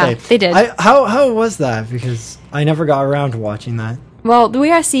it. Didn't Yeah, they did. How was that? Because I never got around to watching that. Well, the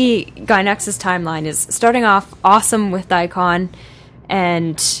way I see Gainax's timeline is starting off awesome with Daikon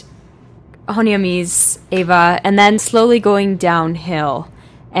and Honyami's Eva, and then slowly going downhill.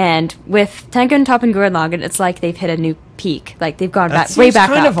 And with Tengen Toppan Gurren Lagann, it's like they've hit a new peak. Like they've gone That back way seems back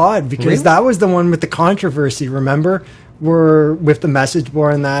kind up. of odd because Really? that was the one with the controversy. Remember, were with the message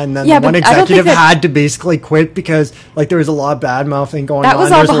board and that, and then Yeah, the one but I don't think executive that- had to basically quit because like there was a lot of bad mouthing going on. That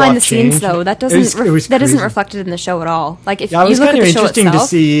was all There's a lot behind the of scenes, change. though. That It doesn't was that isn't crazy. reflected in the show at all. Like if Yeah, it you was look kind at of the show interesting itself, to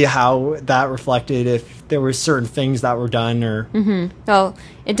see how that reflected if there were certain things that were done or well,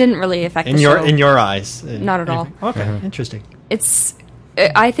 it didn't really affect in the your show. in your eyes. Not at all. Okay, interesting. It's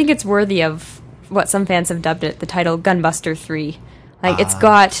I think it's worthy of what some fans have dubbed it, the title Gunbuster 3. Like it's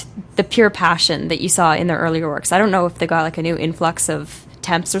got the pure passion that you saw in their earlier works. I don't know if they got like a new influx of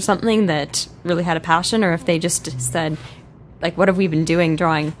temps or something that really had a passion, or if they just said, like, what have we been doing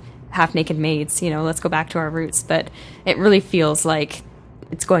drawing half-naked maids? You know, let's go back to our roots. But it really feels like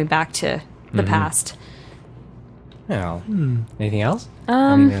it's going back to the past. Well, anything else?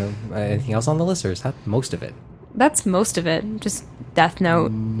 Anything else on the list, or is that most of it? That's most of it. Just Death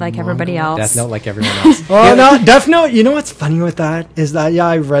Note, like everybody else. Death Note, like everyone else. Well, no, Death Note. You know what's funny with that is that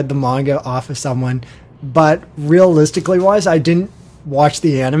I read the manga off of someone, but realistically wise, I didn't watch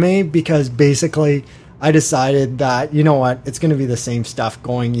the anime because basically I decided that you know what, it's going to be the same stuff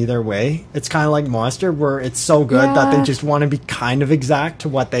going either way. It's kind of like Monster, where it's so good that they Yeah. just want to be kind of exact to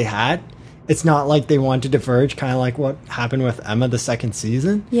what they had. It's not like they want to diverge, kind of like what happened with Emma the second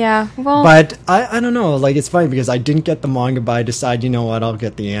season. Yeah, well, But I don't know. Like, it's funny because I didn't get the manga, but I decided, you know what, I'll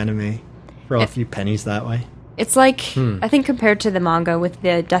get the anime for a few pennies that way. it's like, I think compared to the manga with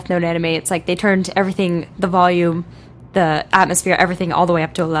the Death Note anime, it's like they turned everything, the volume, the atmosphere, everything all the way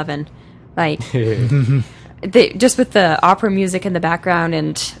up to 11. Like, just with the opera music in the background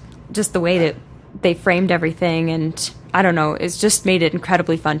and just the way that they framed everything, and I don't know, it's just made it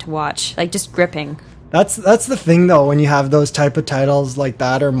incredibly fun to watch. Like, just gripping. That's the thing though, when you have those type of titles like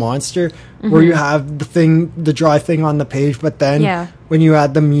that or Monster, where you have the dry thing on the page, but then Yeah. when you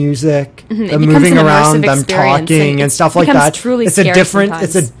add the music, the It becomes moving an around, immersive them experience, talking and and stuff like becomes that, truly it's a scary different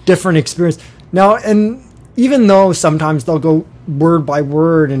it's a sometimes. different experience. Now, and even though sometimes they'll go word by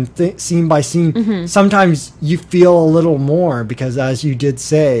word and scene by scene, Mm-hmm. sometimes you feel a little more because, as you did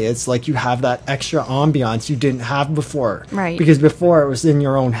say, it's like you have that extra ambiance you didn't have before. Right. Because before it was in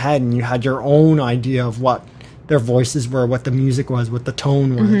your own head and you had your own idea of what their voices were, what the music was, what the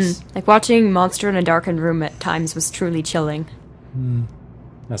tone was. Like, watching Monster in a darkened room at times was truly chilling.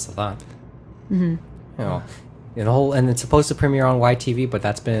 That's the thought. You know, and it's supposed to premiere on YTV, but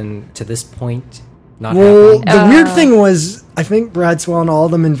that's been to this point not Well, happening. the weird thing was, I think Brad Swell and all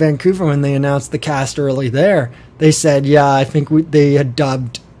of them in Vancouver, when they announced the cast early there, they said, yeah, I think they had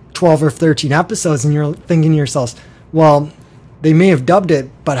dubbed 12 or 13 episodes, and you're thinking to yourselves, well, they may have dubbed it,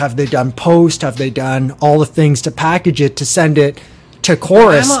 but have they done post? Have they done all the things to package it, to send it to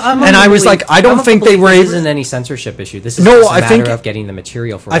chorus, and I was like, I don't think they were This able. isn't any censorship issue. This is No, just a I matter think- of getting the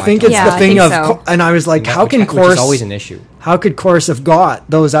material for. I think it's Yeah, the I thing think of, so. and I was like, how can which chorus? is always an issue. How could chorus have got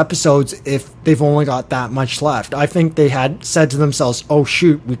those episodes if they've only got that much left? I think they had said to themselves, "Oh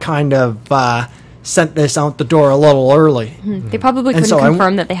shoot, we kind of sent this out the door a little early." They probably And couldn't so I-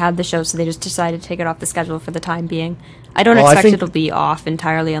 confirm that they had the show, so they just decided to take it off the schedule for the time being. I don't Well, I expect think- it'll be off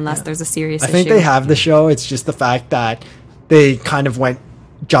entirely unless there's a serious I issue. think they have the show. It's just the fact that they kind of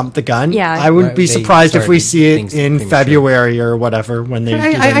jumped the gun. Yeah. I wouldn't be They surprised if we started see it things in premature. February or whatever when they. do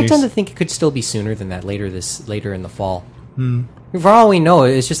their I news. tend to think it could still be sooner than that. Later in the fall. For all we know,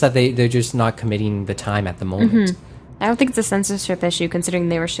 it's just that they're just not committing the time at the moment. I don't think it's a censorship issue, considering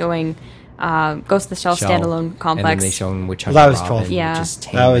they were showing Ghost of the Shell standalone and then complex. they shown Witch Well, Hunter that was Robin, 12. Yeah. which is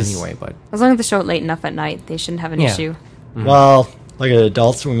tame That was- anyway. But As long as they show it late enough at night, they shouldn't have an Yeah. issue. Well, like at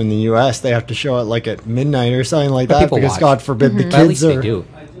Adult Swim in the U.S., they have to show it like at midnight or something like But that people because watch. God forbid the But at least kids they are. do.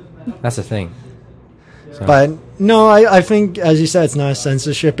 That's the thing. But no, I think, as you said, it's not a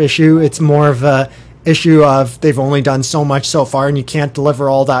censorship issue. It's more of a issue of they've only done so much so far, and you can't deliver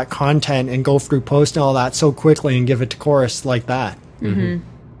all that content and go through post and all that so quickly and give it to chorus like that. Mm-hmm.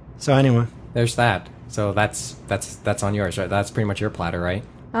 So anyway, There's that. So that's on yours, right? That's pretty much your platter, right?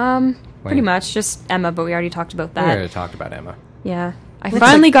 Pretty much, just Emma, but we already talked about We that. already talked about Emma. Yeah. I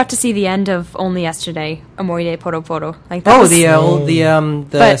finally got to see the end of Only Yesterday, Amoide Poto Poto. Like that Oh, was, Oh. the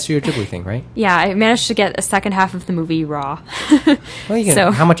But- Studio Ghibli thing, right? Yeah, I managed to get a second half of the movie raw. Well, you can,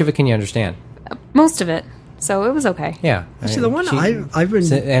 So- how much of it can you understand? Most of it. So it was okay. Yeah. actually, the one I've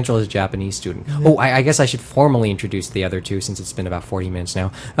been. Angela's a Japanese student. Oh, I guess I should formally introduce the other two since it's been about 40 minutes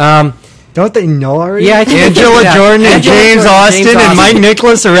now. Don't they know already? Yeah, I think they Angela do, yeah. Jordan and Angela James Jordan, Austin James and Mike Austin.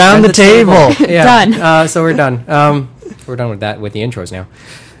 Nicholas around the table. Yeah. Done. So we're done. We're done with that, with the intros now.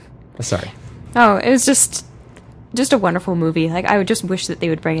 Sorry. Oh, it was just a wonderful movie. Like I would just wish that they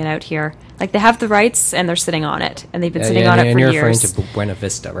would bring it out here. Like they have the rights and they're sitting on it, and they've been sitting on it and for you're years. referring to Buena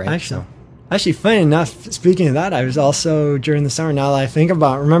Vista, right? Actually, funny enough, speaking of that, I was also during the summer. Now that I think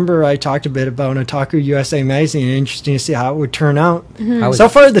about, it, remember I talked a bit about Otaku USA magazine. Interesting to see how it would turn out. How was So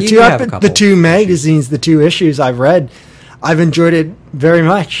it? far, the You two have a couple the two magazines, the two issues I've read, I've enjoyed it very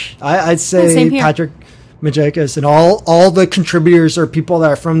much. I'd say same here. Patrick Majekas and all the contributors are people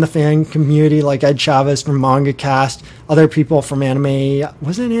that are from the fan community, like Ed Chavez from Manga Cast, other people from Anime.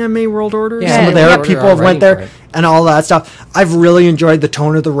 Was it Anime World Order? Yeah, Some of Anime their World Order people are have went writing there for it. and all that stuff. I've really enjoyed the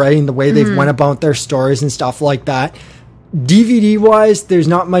tone of the writing, the way they've went about their stories and stuff like that. DVD wise, there's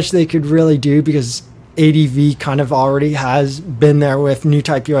not much they could really do because ADV kind of already has been there with New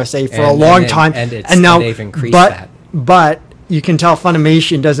Type USA for a And- long and- time, and it's- now and they've increased but, that. But you can tell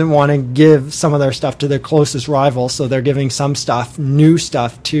Funimation doesn't want to give some of their stuff to their closest rival, so they're giving some stuff, new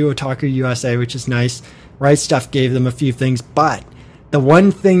stuff, to Otaku USA, which is nice. Right Stuff gave them a few things, but the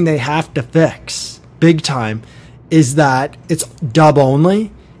one thing they have to fix, big time, is that it's dub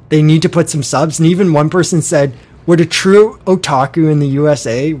only. They need to put some subs, and even one person said, would a true otaku in the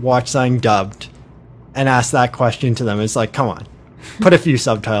USA watch something dubbed? And ask that question to them. It's like, come on, put a few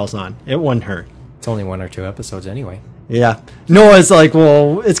subtitles on. It wouldn't hurt. It's only 1 or 2 episodes anyway. Yeah. Noah's like,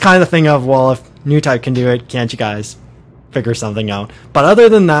 well, it's kind of the thing of, well, if New Type can do it, can't you guys figure something out? But other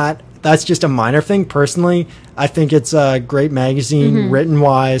than that, that's just a minor thing. Personally, I think it's a great magazine, written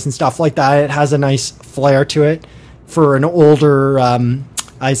wise and stuff like that. It has a nice flair to it for an older,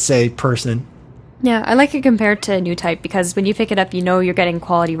 I'd say, person. Yeah, I like it compared to New Type because when you pick it up, you know you're getting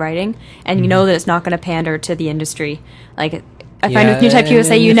quality writing, and you know that it's not going to pander to the industry. Like I find with New Type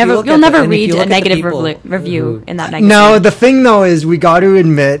USA, and if you'll look at never the- and if read you a look at the negative people review who- in that magazine. No, the thing though is we got to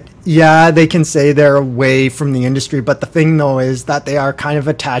admit, yeah, they can say they're away from the industry, but the thing though is that they are kind of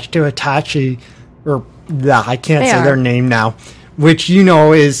attached to Hitachi, or I can't They say are. their name now, which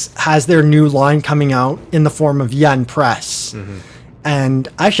has their new line coming out in the form of Yen Press. And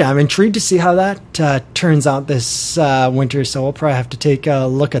actually, I'm intrigued to see how that turns out this winter, so we'll probably have to take a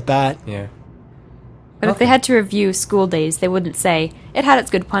look at that. Yeah. But if they had to review School Days, they wouldn't say it had its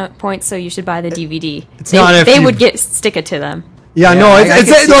good points, so you should buy the DVD. not if they you- would stick it to them. Yeah, Yeah, no, I it's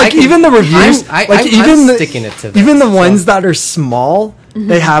can see- like I can- even the reviews, I'm sticking it to them, even the so- ones that are small,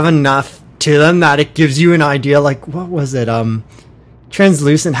 they have enough to them that it gives you an idea. Like, what was it?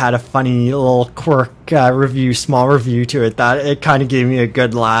 Translucent had a funny little quirk small review to it that it kind of gave me a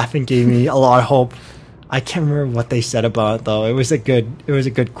good laugh and gave me a lot of hope. I can't remember what they said about it though. It was a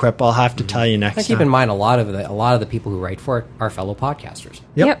good quip. I'll have to tell you next Now, time. keep in mind, a lot of the people who write for it are fellow podcasters.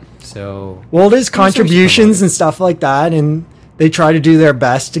 Yep. So Well, it is so we should contributions promote and stuff like that, and they try to do their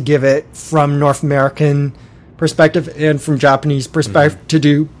best to give it from North American perspective and from Japanese perspective to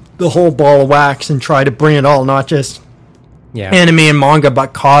do the whole ball of wax and try to bring it all, not just anime and manga,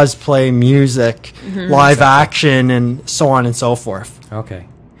 but cosplay, music, live action, and so on and so forth. Okay.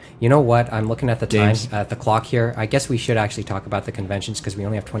 You know what? I'm looking at the time, James. at the clock here. I guess we should actually talk about the conventions because we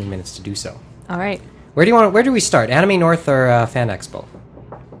only have 20 minutes to do so. All right. Where do we start? Anime North or Fan Expo?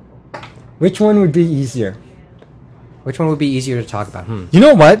 Which one would be easier? Which one would be easier to talk about? You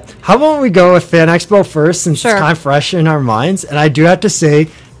know what? How about we go with Fan Expo first, since Sure. it's kind of fresh in our minds? And I do have to say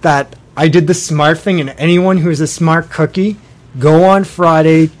that I did the smart thing, and anyone who is a smart cookie, go on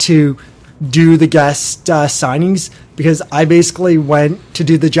Friday to do the guest signings, because I basically went to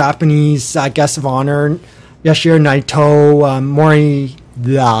do the Japanese guest of honor, Yashiro Naito,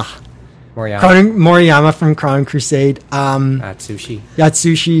 Moriyama from Crown Crusade, Atsushi.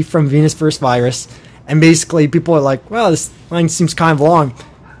 Yatsushi from Venus vs. Virus. And basically, people are like, well, this line seems kind of long.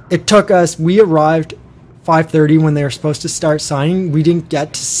 It took us, we arrived 5:30 when they were supposed to start signing. We didn't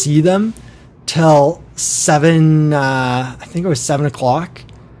get to see them till 7, I think it was 7 o'clock.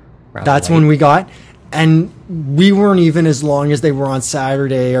 That's when we got. And we weren't even as long as they were on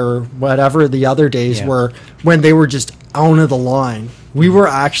Saturday or whatever the other days were, when they were just out of the line. We were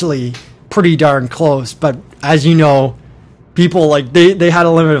actually pretty darn close. But as you know, people, like, they had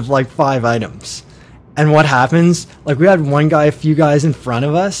a limit of like 5 items. And what happens, like, we had a few guys in front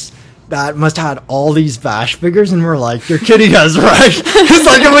of us that must have had all these Vash figures, and we're like, you're kidding us, right? It's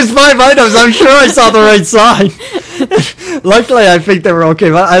like, it was 5 items. I'm sure I saw the right sign. Luckily, I think they were okay.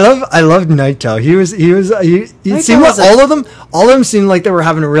 But I loved Naito. He seemed like all of them seemed like they were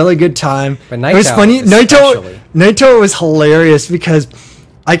having a really good time. But it was funny. Naito was hilarious because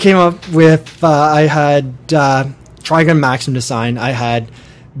I came up with, I had Trigun Maxim to sign. I had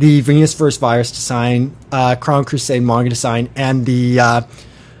the Venus vs. Virus to sign, Crown Crusade manga to sign, and the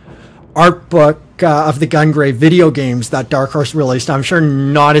art book of the Gungrave video games that Dark Horse released. I'm sure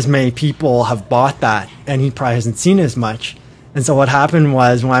not as many people have bought that, and he probably hasn't seen as much. And so what happened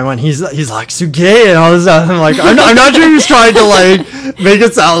was, when I went, he's like, Suge, and all this stuff. I'm like, I'm not sure he was trying to, like, make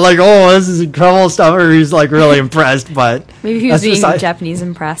it sound like, oh, this is incredible stuff, or he's, like, really impressed, but Maybe he was being Japanese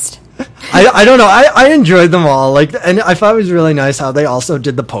impressed. I don't know. I enjoyed them all. Like, and I thought it was really nice how they also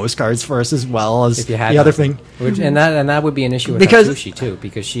did the postcards for us as well as the other thing. And that would be an issue with Because- Atsushi too,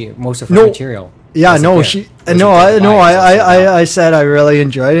 because most of her material. Yeah, wasn't no, there. I said I really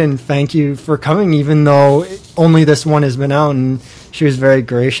enjoyed it, and thank you for coming, even though only this one has been out, and she was very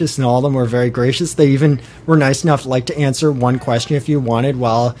gracious, and all of them were very gracious. They even were nice enough, like, to answer one question if you wanted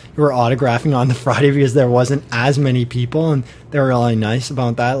while you were autographing on the Friday, because there wasn't as many people, and they were really nice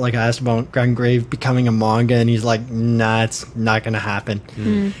about that. Like, I asked about Gungrave becoming a manga, and he's like, nah, it's not going to happen.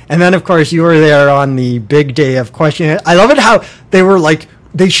 And then, of course, you were there on the big day of questioning. I love it how they were like,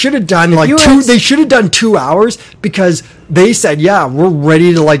 they should have done they should have done 2 hours, because they said, yeah, we're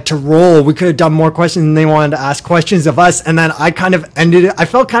ready to roll. We could have done more questions, and they wanted to ask questions of us. And then I kind of ended it. I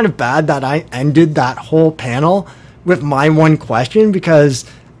felt kind of bad that I ended that whole panel with my one question, because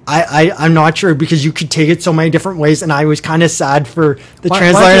I'm not sure, because you could take it so many different ways, and I was kind of sad for the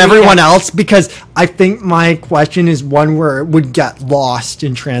translator and everyone else, because I think my question is one where it would get lost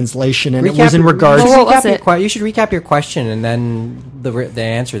in translation, and it was in regards. You should recap your question and then the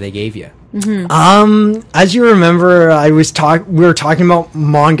answer they gave you. As you remember, we were talking about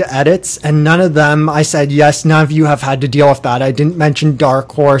manga edits, and none of them. I said yes. None of you have had to deal with that. I didn't mention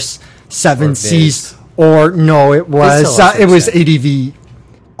Dark Horse, Seven Seas, or no, it was ADV.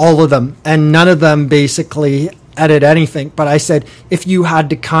 All of them, and none of them basically edit anything. But I said, if you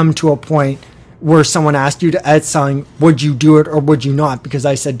had to come to a point where someone asked you to edit something, would you do it or would you not? Because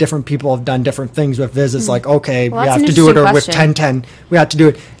I said different people have done different things with Viz. It's like, okay, we have to do it, or with 1010, we have to do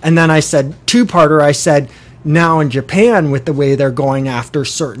it. And then I said, two-parter, I said, now in Japan, with the way they're going after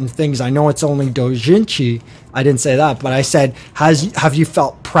certain things, I know it's only doujinshi. I didn't say that, but I said, have you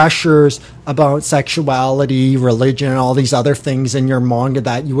felt pressures about sexuality, religion, and all these other things in your manga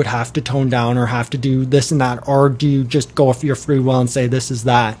that you would have to tone down or have to do this and that, or do you just go for your free will and say this is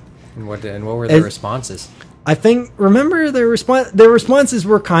that? And what were their responses? I think, remember, their responses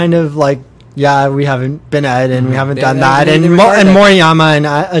were kind of like, yeah, we haven't been edited and we haven't done that, and Moriyama and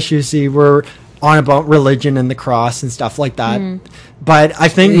Ashusi were on about religion and the cross and stuff like that. But I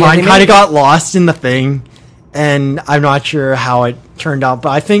think mine kind of got lost in the thing, and I'm not sure how it turned out. But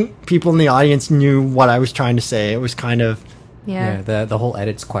I think people in the audience knew what I was trying to say. It was kind of the whole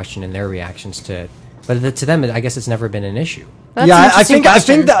edits question and their reactions to it. But to them, I guess it's never been an issue. I think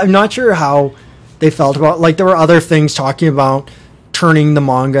that I'm not sure how they felt about. Like, there were other things talking about turning the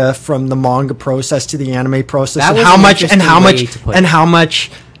manga from the manga process to the anime process, and how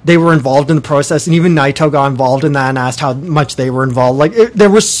much they were involved in the process, and even Naito got involved in that and asked how much they were involved. Like, there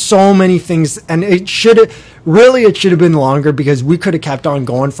were so many things, and it should have been longer because we could have kept on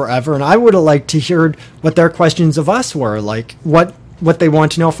going forever. And I would have liked to hear what their questions of us were, like what they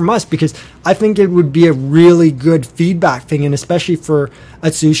want to know from us, because I think it would be a really good feedback thing, and especially for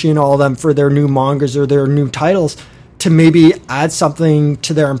Atsushi and all of them for their new mangas or their new titles, to maybe add something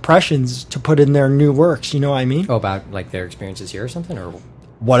to their impressions to put in their new works. You know what I mean? Oh, about like their experiences here or something, or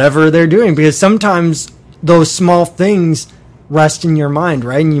whatever they're doing, because sometimes those small things rest in your mind,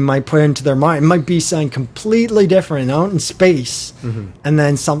 right? And you might put into their mind. It might be something completely different out in space, and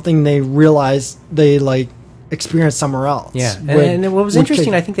then something they realize they like experience somewhere else. Yeah, and what was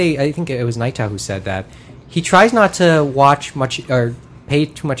interesting, I think it was Naito who said that he tries not to watch much or pay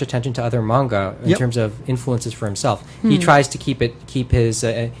too much attention to other manga in terms of influences for himself. He tries to keep his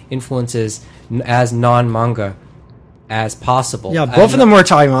influences as non-manga as possible. Yeah, both of them were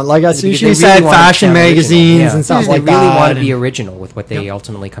talking about, like Atsushi said, fashion magazines and stuff like that. They really want to be original with what they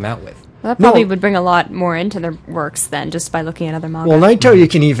ultimately come out with. Well, that probably would bring a lot more into their works than just by looking at other manga. Well, Naito, you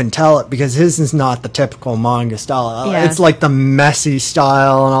can even tell it because his is not the typical manga style. Yeah. It's like the messy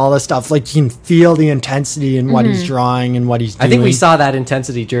style and all this stuff. Like, you can feel the intensity in what he's drawing and what he's doing. I think we saw that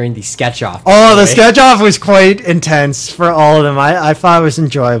intensity during the sketch-off. Oh, the sketch-off was quite intense for all of them. I thought it was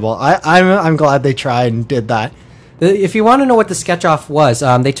enjoyable. I'm glad they tried and did that. If you want to know what the sketch-off was,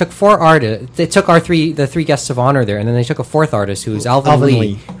 they took four artists. They took the three guests of honor there, and then they took a fourth artist, who's Alvin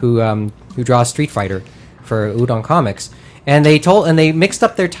Lee, who draws Street Fighter for Udon Comics, and they mixed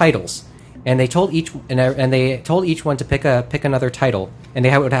up their titles, and they told each one to pick another title, and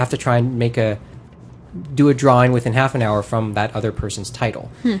they would have to try and do a drawing within half an hour from that other person's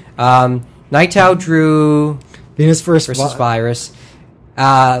title. Naito drew Venus versus Virus.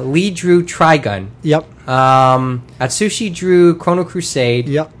 Lee drew Trigun. Yep. Atsushi drew Chrono Crusade.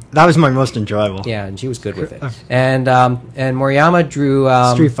 Yep. That was my most enjoyable. Yeah, and she was good with it. And Moriyama drew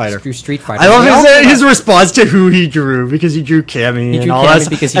Street Fighter. Street Fighter. I love his response to who he drew, because he drew Cammy. He drew all Cammy that,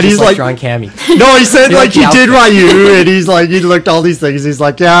 because he and just he's liked drawing Cammy. No, he said like he did outfit. Ryu, and he's like, he looked all these things. He's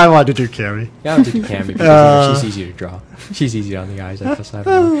like, yeah, I want to do Cammy. Yeah, I want to do Cammy because she's easy to draw. She's easy on the eyes. I don't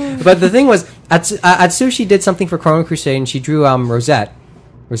know. But the thing was, Atsushi did something for Chrono Crusade, and she drew Rosette.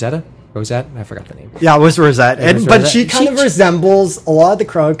 Rosette? I forgot the name. Yeah, it was Rosette. But she kind of resembles, a lot of the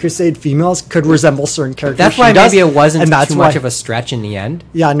Chrono Crusade females could resemble certain characters. That's why maybe it wasn't too much of a stretch in the end.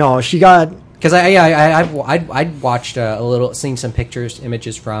 Yeah, no, she got... Because I'd watched seen some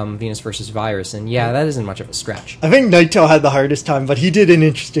images from Venus versus Virus, and that isn't much of a stretch. I think Naito had the hardest time, but he did an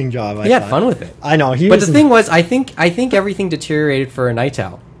interesting job. He had fun with it. I know. The thing was, I think everything deteriorated for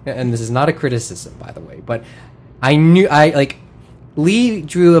Naito, and this is not a criticism, by the way, but Lee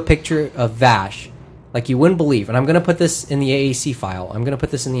drew a picture of Vash, like you wouldn't believe, and I'm going to put this in the AAC file. I'm going to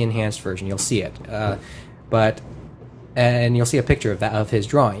put this in the enhanced version. You'll see it, and you'll see a picture of his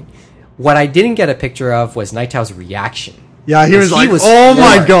drawing. What I didn't get a picture of was Naito's reaction. Yeah, he was like, "Oh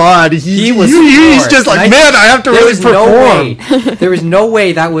my god!" He's just like, "Man, I have to really perform." There was no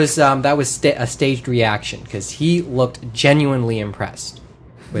way that was a staged reaction, because he looked genuinely impressed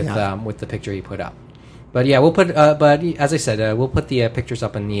with the picture he put up. But yeah, we'll put. But as I said, we'll put the pictures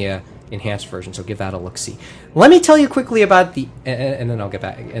up in the enhanced version. So give that a look. See. Let me tell you quickly about and then I'll get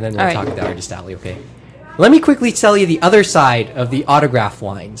back, and then we'll talk about Artist Alley. Okay. Let me quickly tell you the other side of the autograph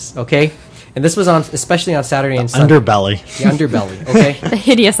lines. Okay. And this was especially on Saturday and Sunday. Underbelly. The underbelly. Okay. The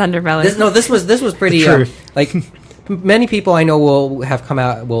hideous underbelly. This was pretty. Like many people I know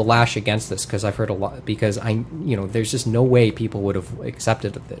will lash against this, because I've heard a lot, because there's just no way people would have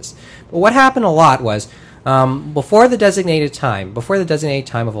accepted of this. But what happened a lot was before the designated time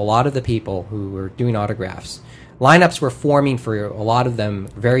of a lot of the people who were doing autographs, lineups were forming for a lot of them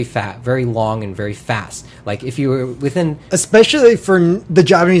very long and very fast. Like if you were within, especially for the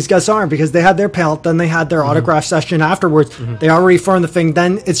Japanese guest arm, because they had their panel, then they had their autograph session afterwards. They already formed the thing.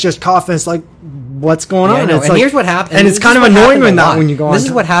 Then it's just coffin. It's like, what's going on? And here's what happened. And it's kind of annoying when you go on. This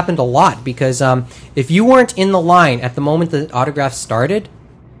is what happened a lot, because if you weren't in the line at the moment the autograph started,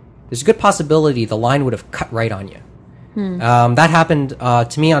 there's a good possibility the line would have cut right on you. That happened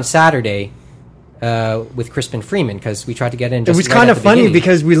to me on Saturday with Crispin Freeman, because we tried to get in. Just it was kind of funny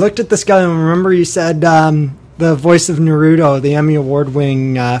because we looked at this guy, and remember you said the voice of Naruto, the Emmy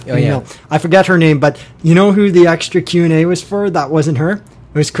Award-winning female. I forget her name, but you know who the extra Q&A was for? That wasn't her.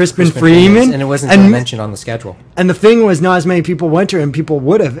 It was Crispin Freeman. And it wasn't mentioned on the schedule. And the thing was, not as many people went to it, and people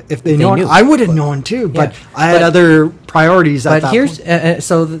would have if they known. I would have known too, but I had other priorities at that point.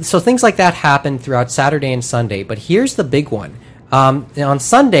 So things like that happened throughout Saturday and Sunday, but here's the big one. On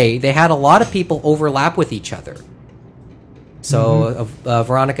Sunday, they had a lot of people overlap with each other. So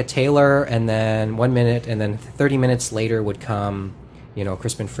Veronica Taylor, and then 1 minute, and then 30 minutes later would come,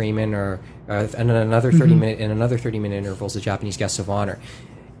 Crispin Freeman, and then another 30-minute, and another 30-minute intervals, the Japanese guests of honor.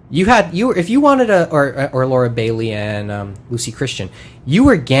 If you wanted or Laura Bailey and Lucy Christian, you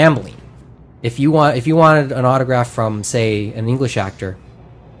were gambling. If you wanted an autograph from, say, an English actor,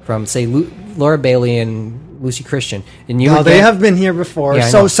 from, say, Laura Bailey and Lucy Christian, and they have been here before. Yeah,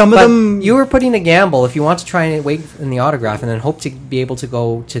 so some of but them, you were putting a gamble if you want to try and wait in the autograph and then hope to be able to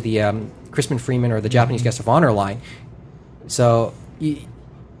go to the Crispin Freeman or the Japanese guest of honor line. So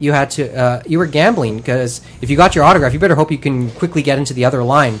you had to you were gambling, because if you got your autograph, you better hope you can quickly get into the other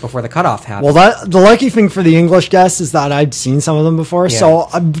line before the cutoff happens. Well, the lucky thing for the English guests is that I'd seen some of them before, Yeah. so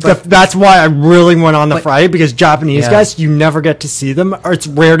that's why I really went on the Friday, because Japanese guests, you never get to see them, or it's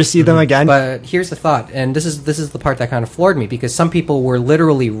rare to see them again. But here's the thought, and this is the part that kind of floored me, because some people were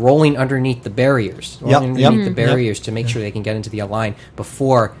literally rolling underneath the barriers, to make sure they can get into the line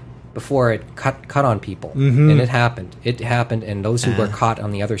before it cut on people. And it happened, and those who were caught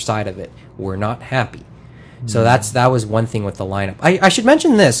on the other side of it were not happy. So that was one thing with the lineup. I should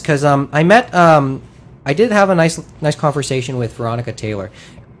mention this, because I did have a nice conversation with Veronica Taylor.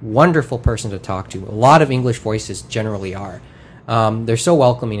 Wonderful person to talk to. A lot of English voices generally are. They're so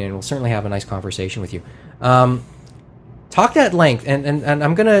welcoming, and we'll certainly have a nice conversation with you. Talked at length, and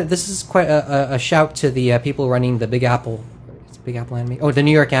I'm gonna, this is quite a shout to the people running the Big Apple Anime. Oh, the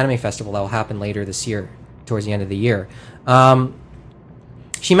New York Anime Festival that will happen later this year, towards the end of the year.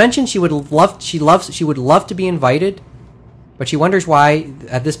 She mentioned she would love to be invited, but she wonders why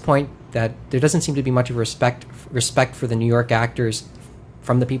at this point that there doesn't seem to be much of respect for the New York actors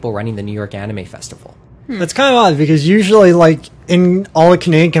from the people running the New York Anime Festival. That's kind of odd, because usually, like, in all the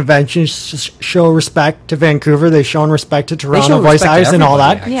Canadian conventions show respect to Vancouver, they've shown respect to Toronto, Voice Eyes, and all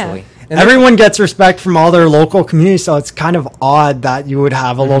that. Actually. Yeah. Everyone gets respect from all their local communities, so it's kind of odd that you would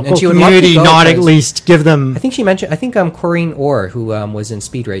have a local community not at least give them. I think she mentioned. I think Corinne Orr, who was in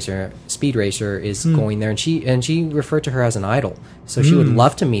Speed Racer, is going there, and she referred to her as an idol. So she would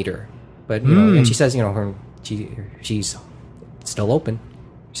love to meet her, but and she says she's still open,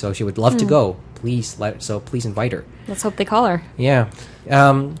 so she would love to go. Please invite her. Let's hope they call her. Yeah.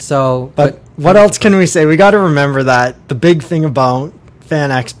 But what else can we say? We got to remember that the big thing about Fan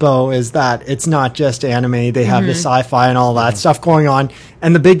Expo is that it's not just anime. They have the sci-fi and all that stuff going on.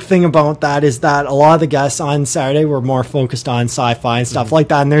 And the big thing about that is that a lot of the guests on Saturday were more focused on sci-fi and stuff like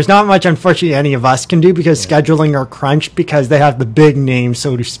that. And there's not much, unfortunately, any of us can do, because scheduling are crunched, because they have the big names,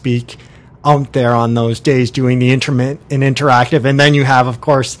 so to speak, out there on those days doing the interactive. And then you have, of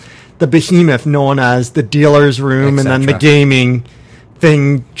course, the behemoth known as the dealer's room, and then the gaming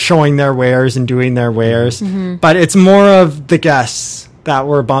thing showing their wares and doing their wares. But it's more of the guests that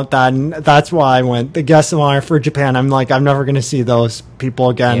were about that, and that's why I went. The guests of honor for Japan, I'm like, I'm never going to see those people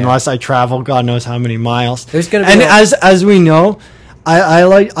again unless I travel God knows how many miles. There's going to be as we know,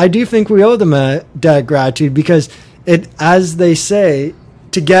 I do think we owe them a debt of gratitude, because it, as they say,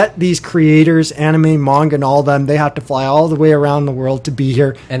 to get these creators, anime, manga, and all them, they have to fly all the way around the world to be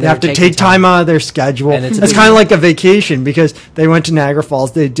here. And they have to take time out of their schedule. It's kind of like a vacation, because they went to Niagara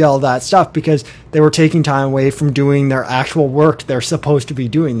Falls, they did all that stuff because they were taking time away from doing their actual work they're supposed to be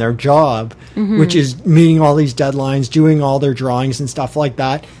doing, their job, which is meeting all these deadlines, doing all their drawings and stuff like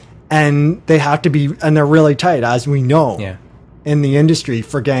that. And they have to be, and they're really tight, as we know, in the industry,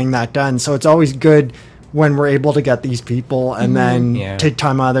 for getting that done. So it's always good when we're able to get these people and then take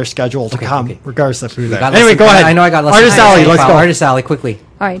time out of their schedule to come, regardless of who they are. Anyway, go ahead. I know I got less. Artist Alley, let's go. Artist Alley, quickly.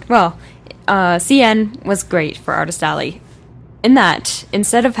 All right. Well, CN was great for Artist Alley, in that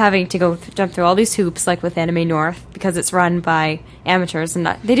instead of having to jump through all these hoops like with Anime North, because it's run by amateurs, and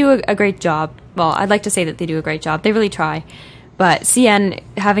they do a great job. Well, I'd like to say that they do a great job. They really try. But CN,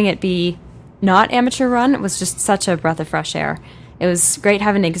 having it be not amateur run, was just such a breath of fresh air. It was great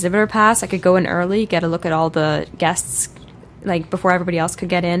having an exhibitor pass. I could go in early, get a look at all the guests, like before everybody else could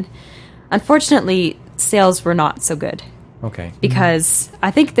get in. Unfortunately, sales were not so good. Okay. Because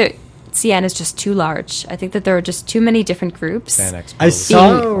I think that CN is just too large. I think that there are just too many different groups. I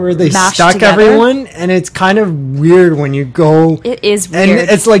saw where they stuck together. everyone, and it's kind of weird when you go. It is weird. And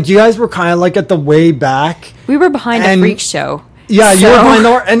it's like you guys were kind of like at the way back. We were behind a freak show. Yeah, you were behind the,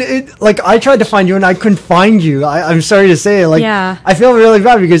 and it, like, I tried to find you and I couldn't find you. I'm sorry to say, like, I feel really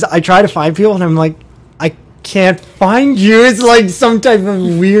bad because I try to find people and I'm like, can't find you. It's like some type of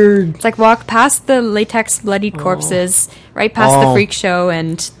weird. It's like walk past the latex bloodied corpses, right past the freak show,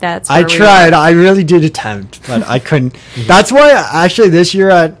 and that's where I we tried. were. I really did attempt, but I couldn't. That's why, actually, this year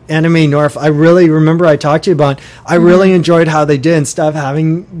at Anime North, I really remember I talked to you about. I really enjoyed how they did instead of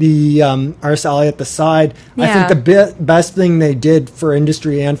having the artist alley at the side. I Yeah. think the best thing they did for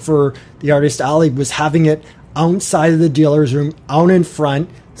industry and for the artist alley was having it outside of the dealer's room, out in front,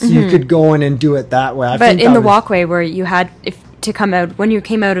 so you could go in and do it that way. I But think in that the was- walkway where you had to come out, when you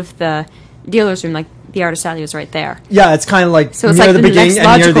came out of the dealer's room, like the artist alley was right there. Yeah, it's kind of like So it's near like the the beginning next and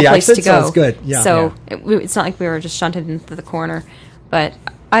near logical the place exit, to go. so it's good. Yeah. So it's not like we were just shunted into the corner. But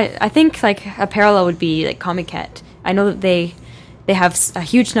I think like a parallel would be like Comiket. I know that they have a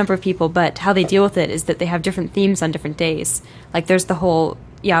huge number of people, but how they deal with it is that they have different themes on different days. Like there's the whole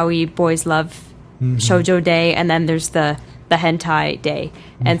yaoi boys love shoujo day, and then there's the hentai day,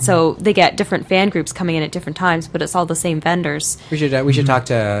 and so they get different fan groups coming in at different times, but it's all the same vendors. We should talk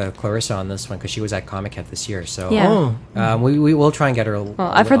to Clarissa on this one because she was at Comic Con this year. So Yeah. we will try and get her. Well,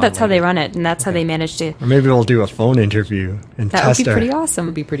 I've heard that's how they run it, and that's how they manage to. Or maybe we'll do a phone interview and That would test be her. pretty It would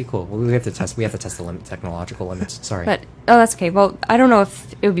awesome. be pretty cool. We have to test. We have to test the technological limits. Sorry. But that's okay. Well, I don't know if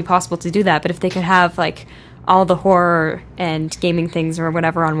it would be possible to do that, but if they could have like all the horror and gaming things or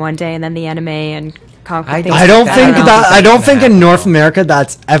whatever on one day, and then the anime and comic book things. I don't like think that. that. I don't think in happen, North though. America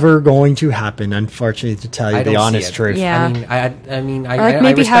that's ever going to happen. Unfortunately, to tell you I the don't see honest it. truth. Yeah. I mean, Or, like, I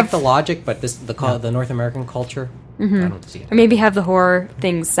maybe respect have- the logic, but the North American culture, I don't see it. Or maybe have the horror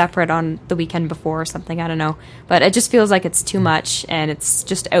things separate on the weekend before or something. I don't know. But it just feels like it's too much and it's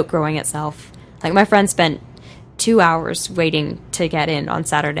just outgrowing itself. Like my friend spent 2 hours waiting to get in on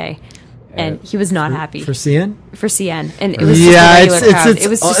Saturday, and he was not happy For CN? for CN, and it was just Yeah, a regular it's crowd. It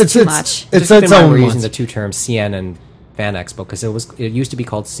was just too much. It's Just keep its in mind own we're using monster. the two terms CN and Fan Expo because it used to be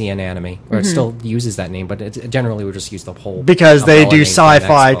called CN Anime, or it still uses that name, but generally we just use the whole Because they umbrella do name, Fan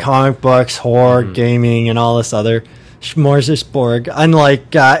sci-fi, Expo. comic books, horror, gaming, and all this other smorgasbord.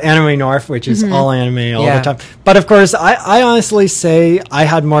 Unlike Anime North, which is all anime all Yeah. the time. But of course, I honestly say I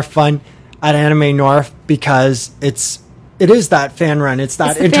had more fun at Anime North because it is that fan run. It's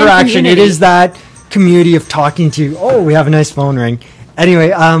that It's the fan interaction. It community. is that community of talking to. Oh, we have a nice phone ring. Anyway,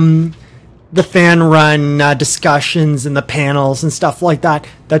 the fan run discussions and the panels and stuff like that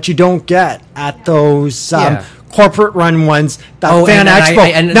you don't get at those Yeah. corporate run ones. That Oh, Fan and I-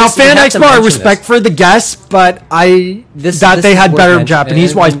 Expo. and Now, this- we Fan have to Expo, I mention respect this. for the guests, but This they is had worth better mentioning.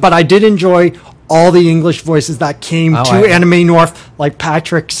 Japanese voice. But I did enjoy all the English voices that came Oh, to I- Anime North, like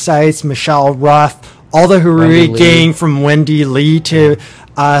Patrick Seitz, Michelle Ruff, all the Hurui Wendy Lee. gang from Wendy Lee to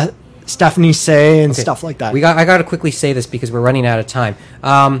Stephanie Say and Okay. stuff like that. I got to quickly say this because we're running out of time.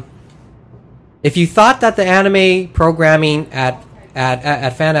 If you thought that the anime programming at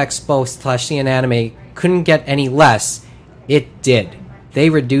Fan Expo / CN Anime couldn't get any less, it did. They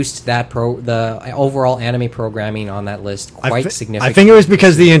reduced the overall anime programming on that list quite significantly. I think it was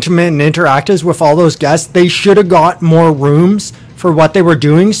because the intermittent interactives with all those guests, they should have got more rooms for what they were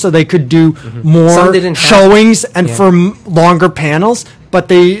doing so they could do more Some didn't have- showings and Yeah. for longer panels, but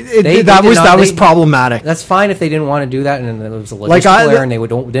They that did was not- they- problematic. That's fine if they didn't want to do that, and there was a logistical Like error, and they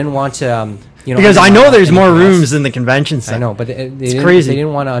didn't want to. Because I know there's more anything else. rooms in the convention center. I know, but it's crazy. They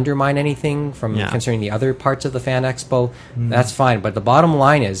didn't want to undermine anything from Yeah. concerning the other parts of the Fan Expo. That's fine, but the bottom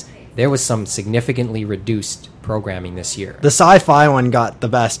line is there was some significantly reduced programming this year. The sci-fi one got the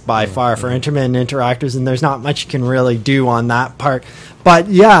best by far for intermittent interactors, and there's not much you can really do on that part. But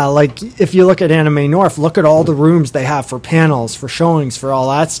yeah, like if you look at Anime North, look at all the rooms they have for panels, for showings, for all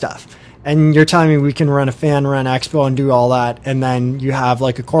that stuff. And you're telling me we can run a fan run expo and do all that, and then you have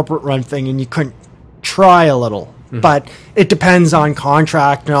like a corporate run thing, and you couldn't try a little. But it depends on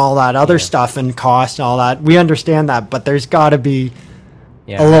contract and all that other stuff and cost and all that. We understand that, but there's got to be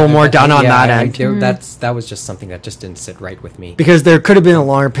a little more done on that end. That was just something that just didn't sit right with me. Because there could have been a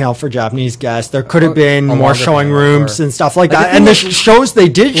longer panel for Japanese guests. There could have been a more longer showing panel, rooms or- and stuff like Like, the that. thing And the is, shows they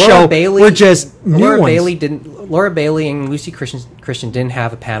did show were just new Laura ones. Bailey and Lucy Christian didn't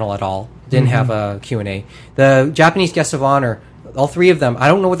have a panel at all. Didn't Mm-hmm. have a Q&A. The Japanese guests of honor, all three of them, I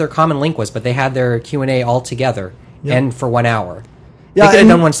don't know what their common link was, but they had their Q&A all together and for 1 hour. Yeah, they could have and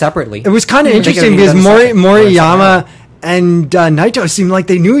done one separately. It was kind of They could have interesting because even done a second- or a second Moriyama hour. and Naito seemed like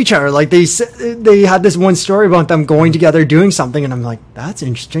they knew each other. Like they had this one story about them going together doing something, and I'm like, that's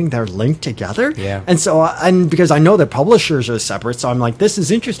interesting. They're linked together. Yeah. And so, and because I know their publishers are separate, so I'm like, this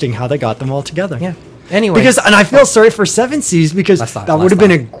is interesting how they got them all together. Yeah. Anyway. And I feel sorry for Seven Seas because Last thought, that last would have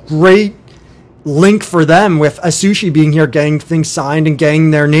been thought. a great link for them with Asushi being here, getting things signed and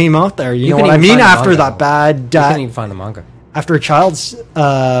getting their name out there. You know couldn't what I even mean? find the After manga. that bad. You couldn't even find the manga. after a child's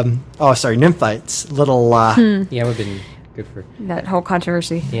Nymphites little Yeah, it would have been good for... That whole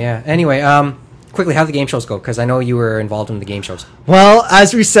controversy. Yeah. Anyway, quickly, how do the game shows go? Because I know you were involved in the game shows. Well,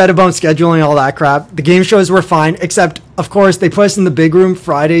 as we said about scheduling all that crap, the game shows were fine, except, of course, they put us in the big room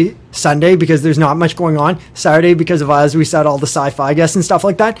Friday, Sunday, because there's not much going on. Saturday, because of, as we said, all the sci-fi guests and stuff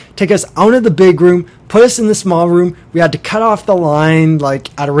like that. Take us out of the big room, put us in the small room. We had to cut off the line,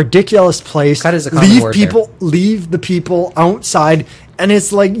 like, at a ridiculous place. Cut is a common word there. Leave the people outside, and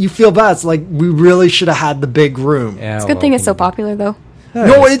it's like, you feel bad. It's like, we really should have had the big room. Yeah, It's a good thing it's so popular, though.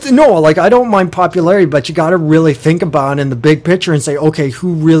 Like, I don't mind popularity, but you got to really think about it in the big picture and say, okay,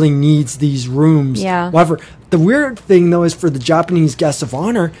 who really needs these rooms? Yeah. Whatever. The weird thing, though, is for the Japanese guests of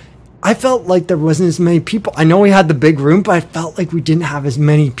honor, I felt like there wasn't as many people. I know we had the big room, but I felt like we didn't have as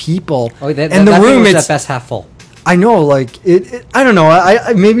many people. Oh, that and the room room, was it's at best half full. I know, like, I don't know.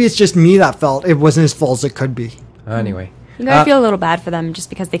 I maybe it's just me that felt it wasn't as full as it could be. Anyway. You gotta feel a little bad for them just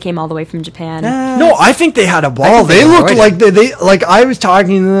because they came all the way from Japan. No, I think they had a ball. think they They looked enjoyed like they like I was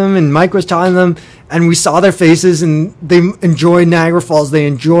talking to them and Mike was talking to them and we saw their faces and they enjoyed Niagara Falls. They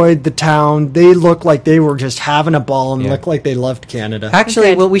enjoyed the town. They looked like they were just having a ball and looked like they loved Canada. Actually,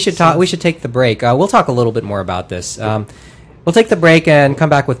 Okay. well, we should talk. We should take the break. We'll talk a little bit more about this. We'll take the break and come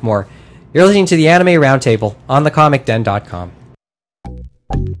back with more. You're listening to the Anime Roundtable on thecomicden.com.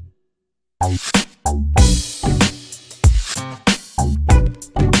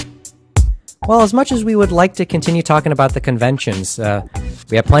 Well, as much as we would like to continue talking about the conventions,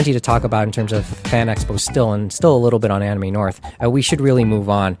 we have plenty to talk about in terms of Fan Expo still, and still a little bit on Anime North. We should really move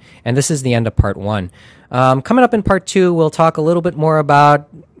on, and this is the end of part 1. Coming up in part 2, we'll talk a little bit more about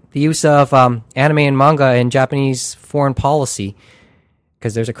the use of anime and manga in Japanese foreign policy,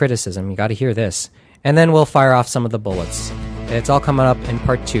 because there's a criticism. You got to hear this. And then we'll fire off some of the bullets. It's all coming up in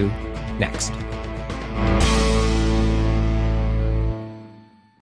part 2 next.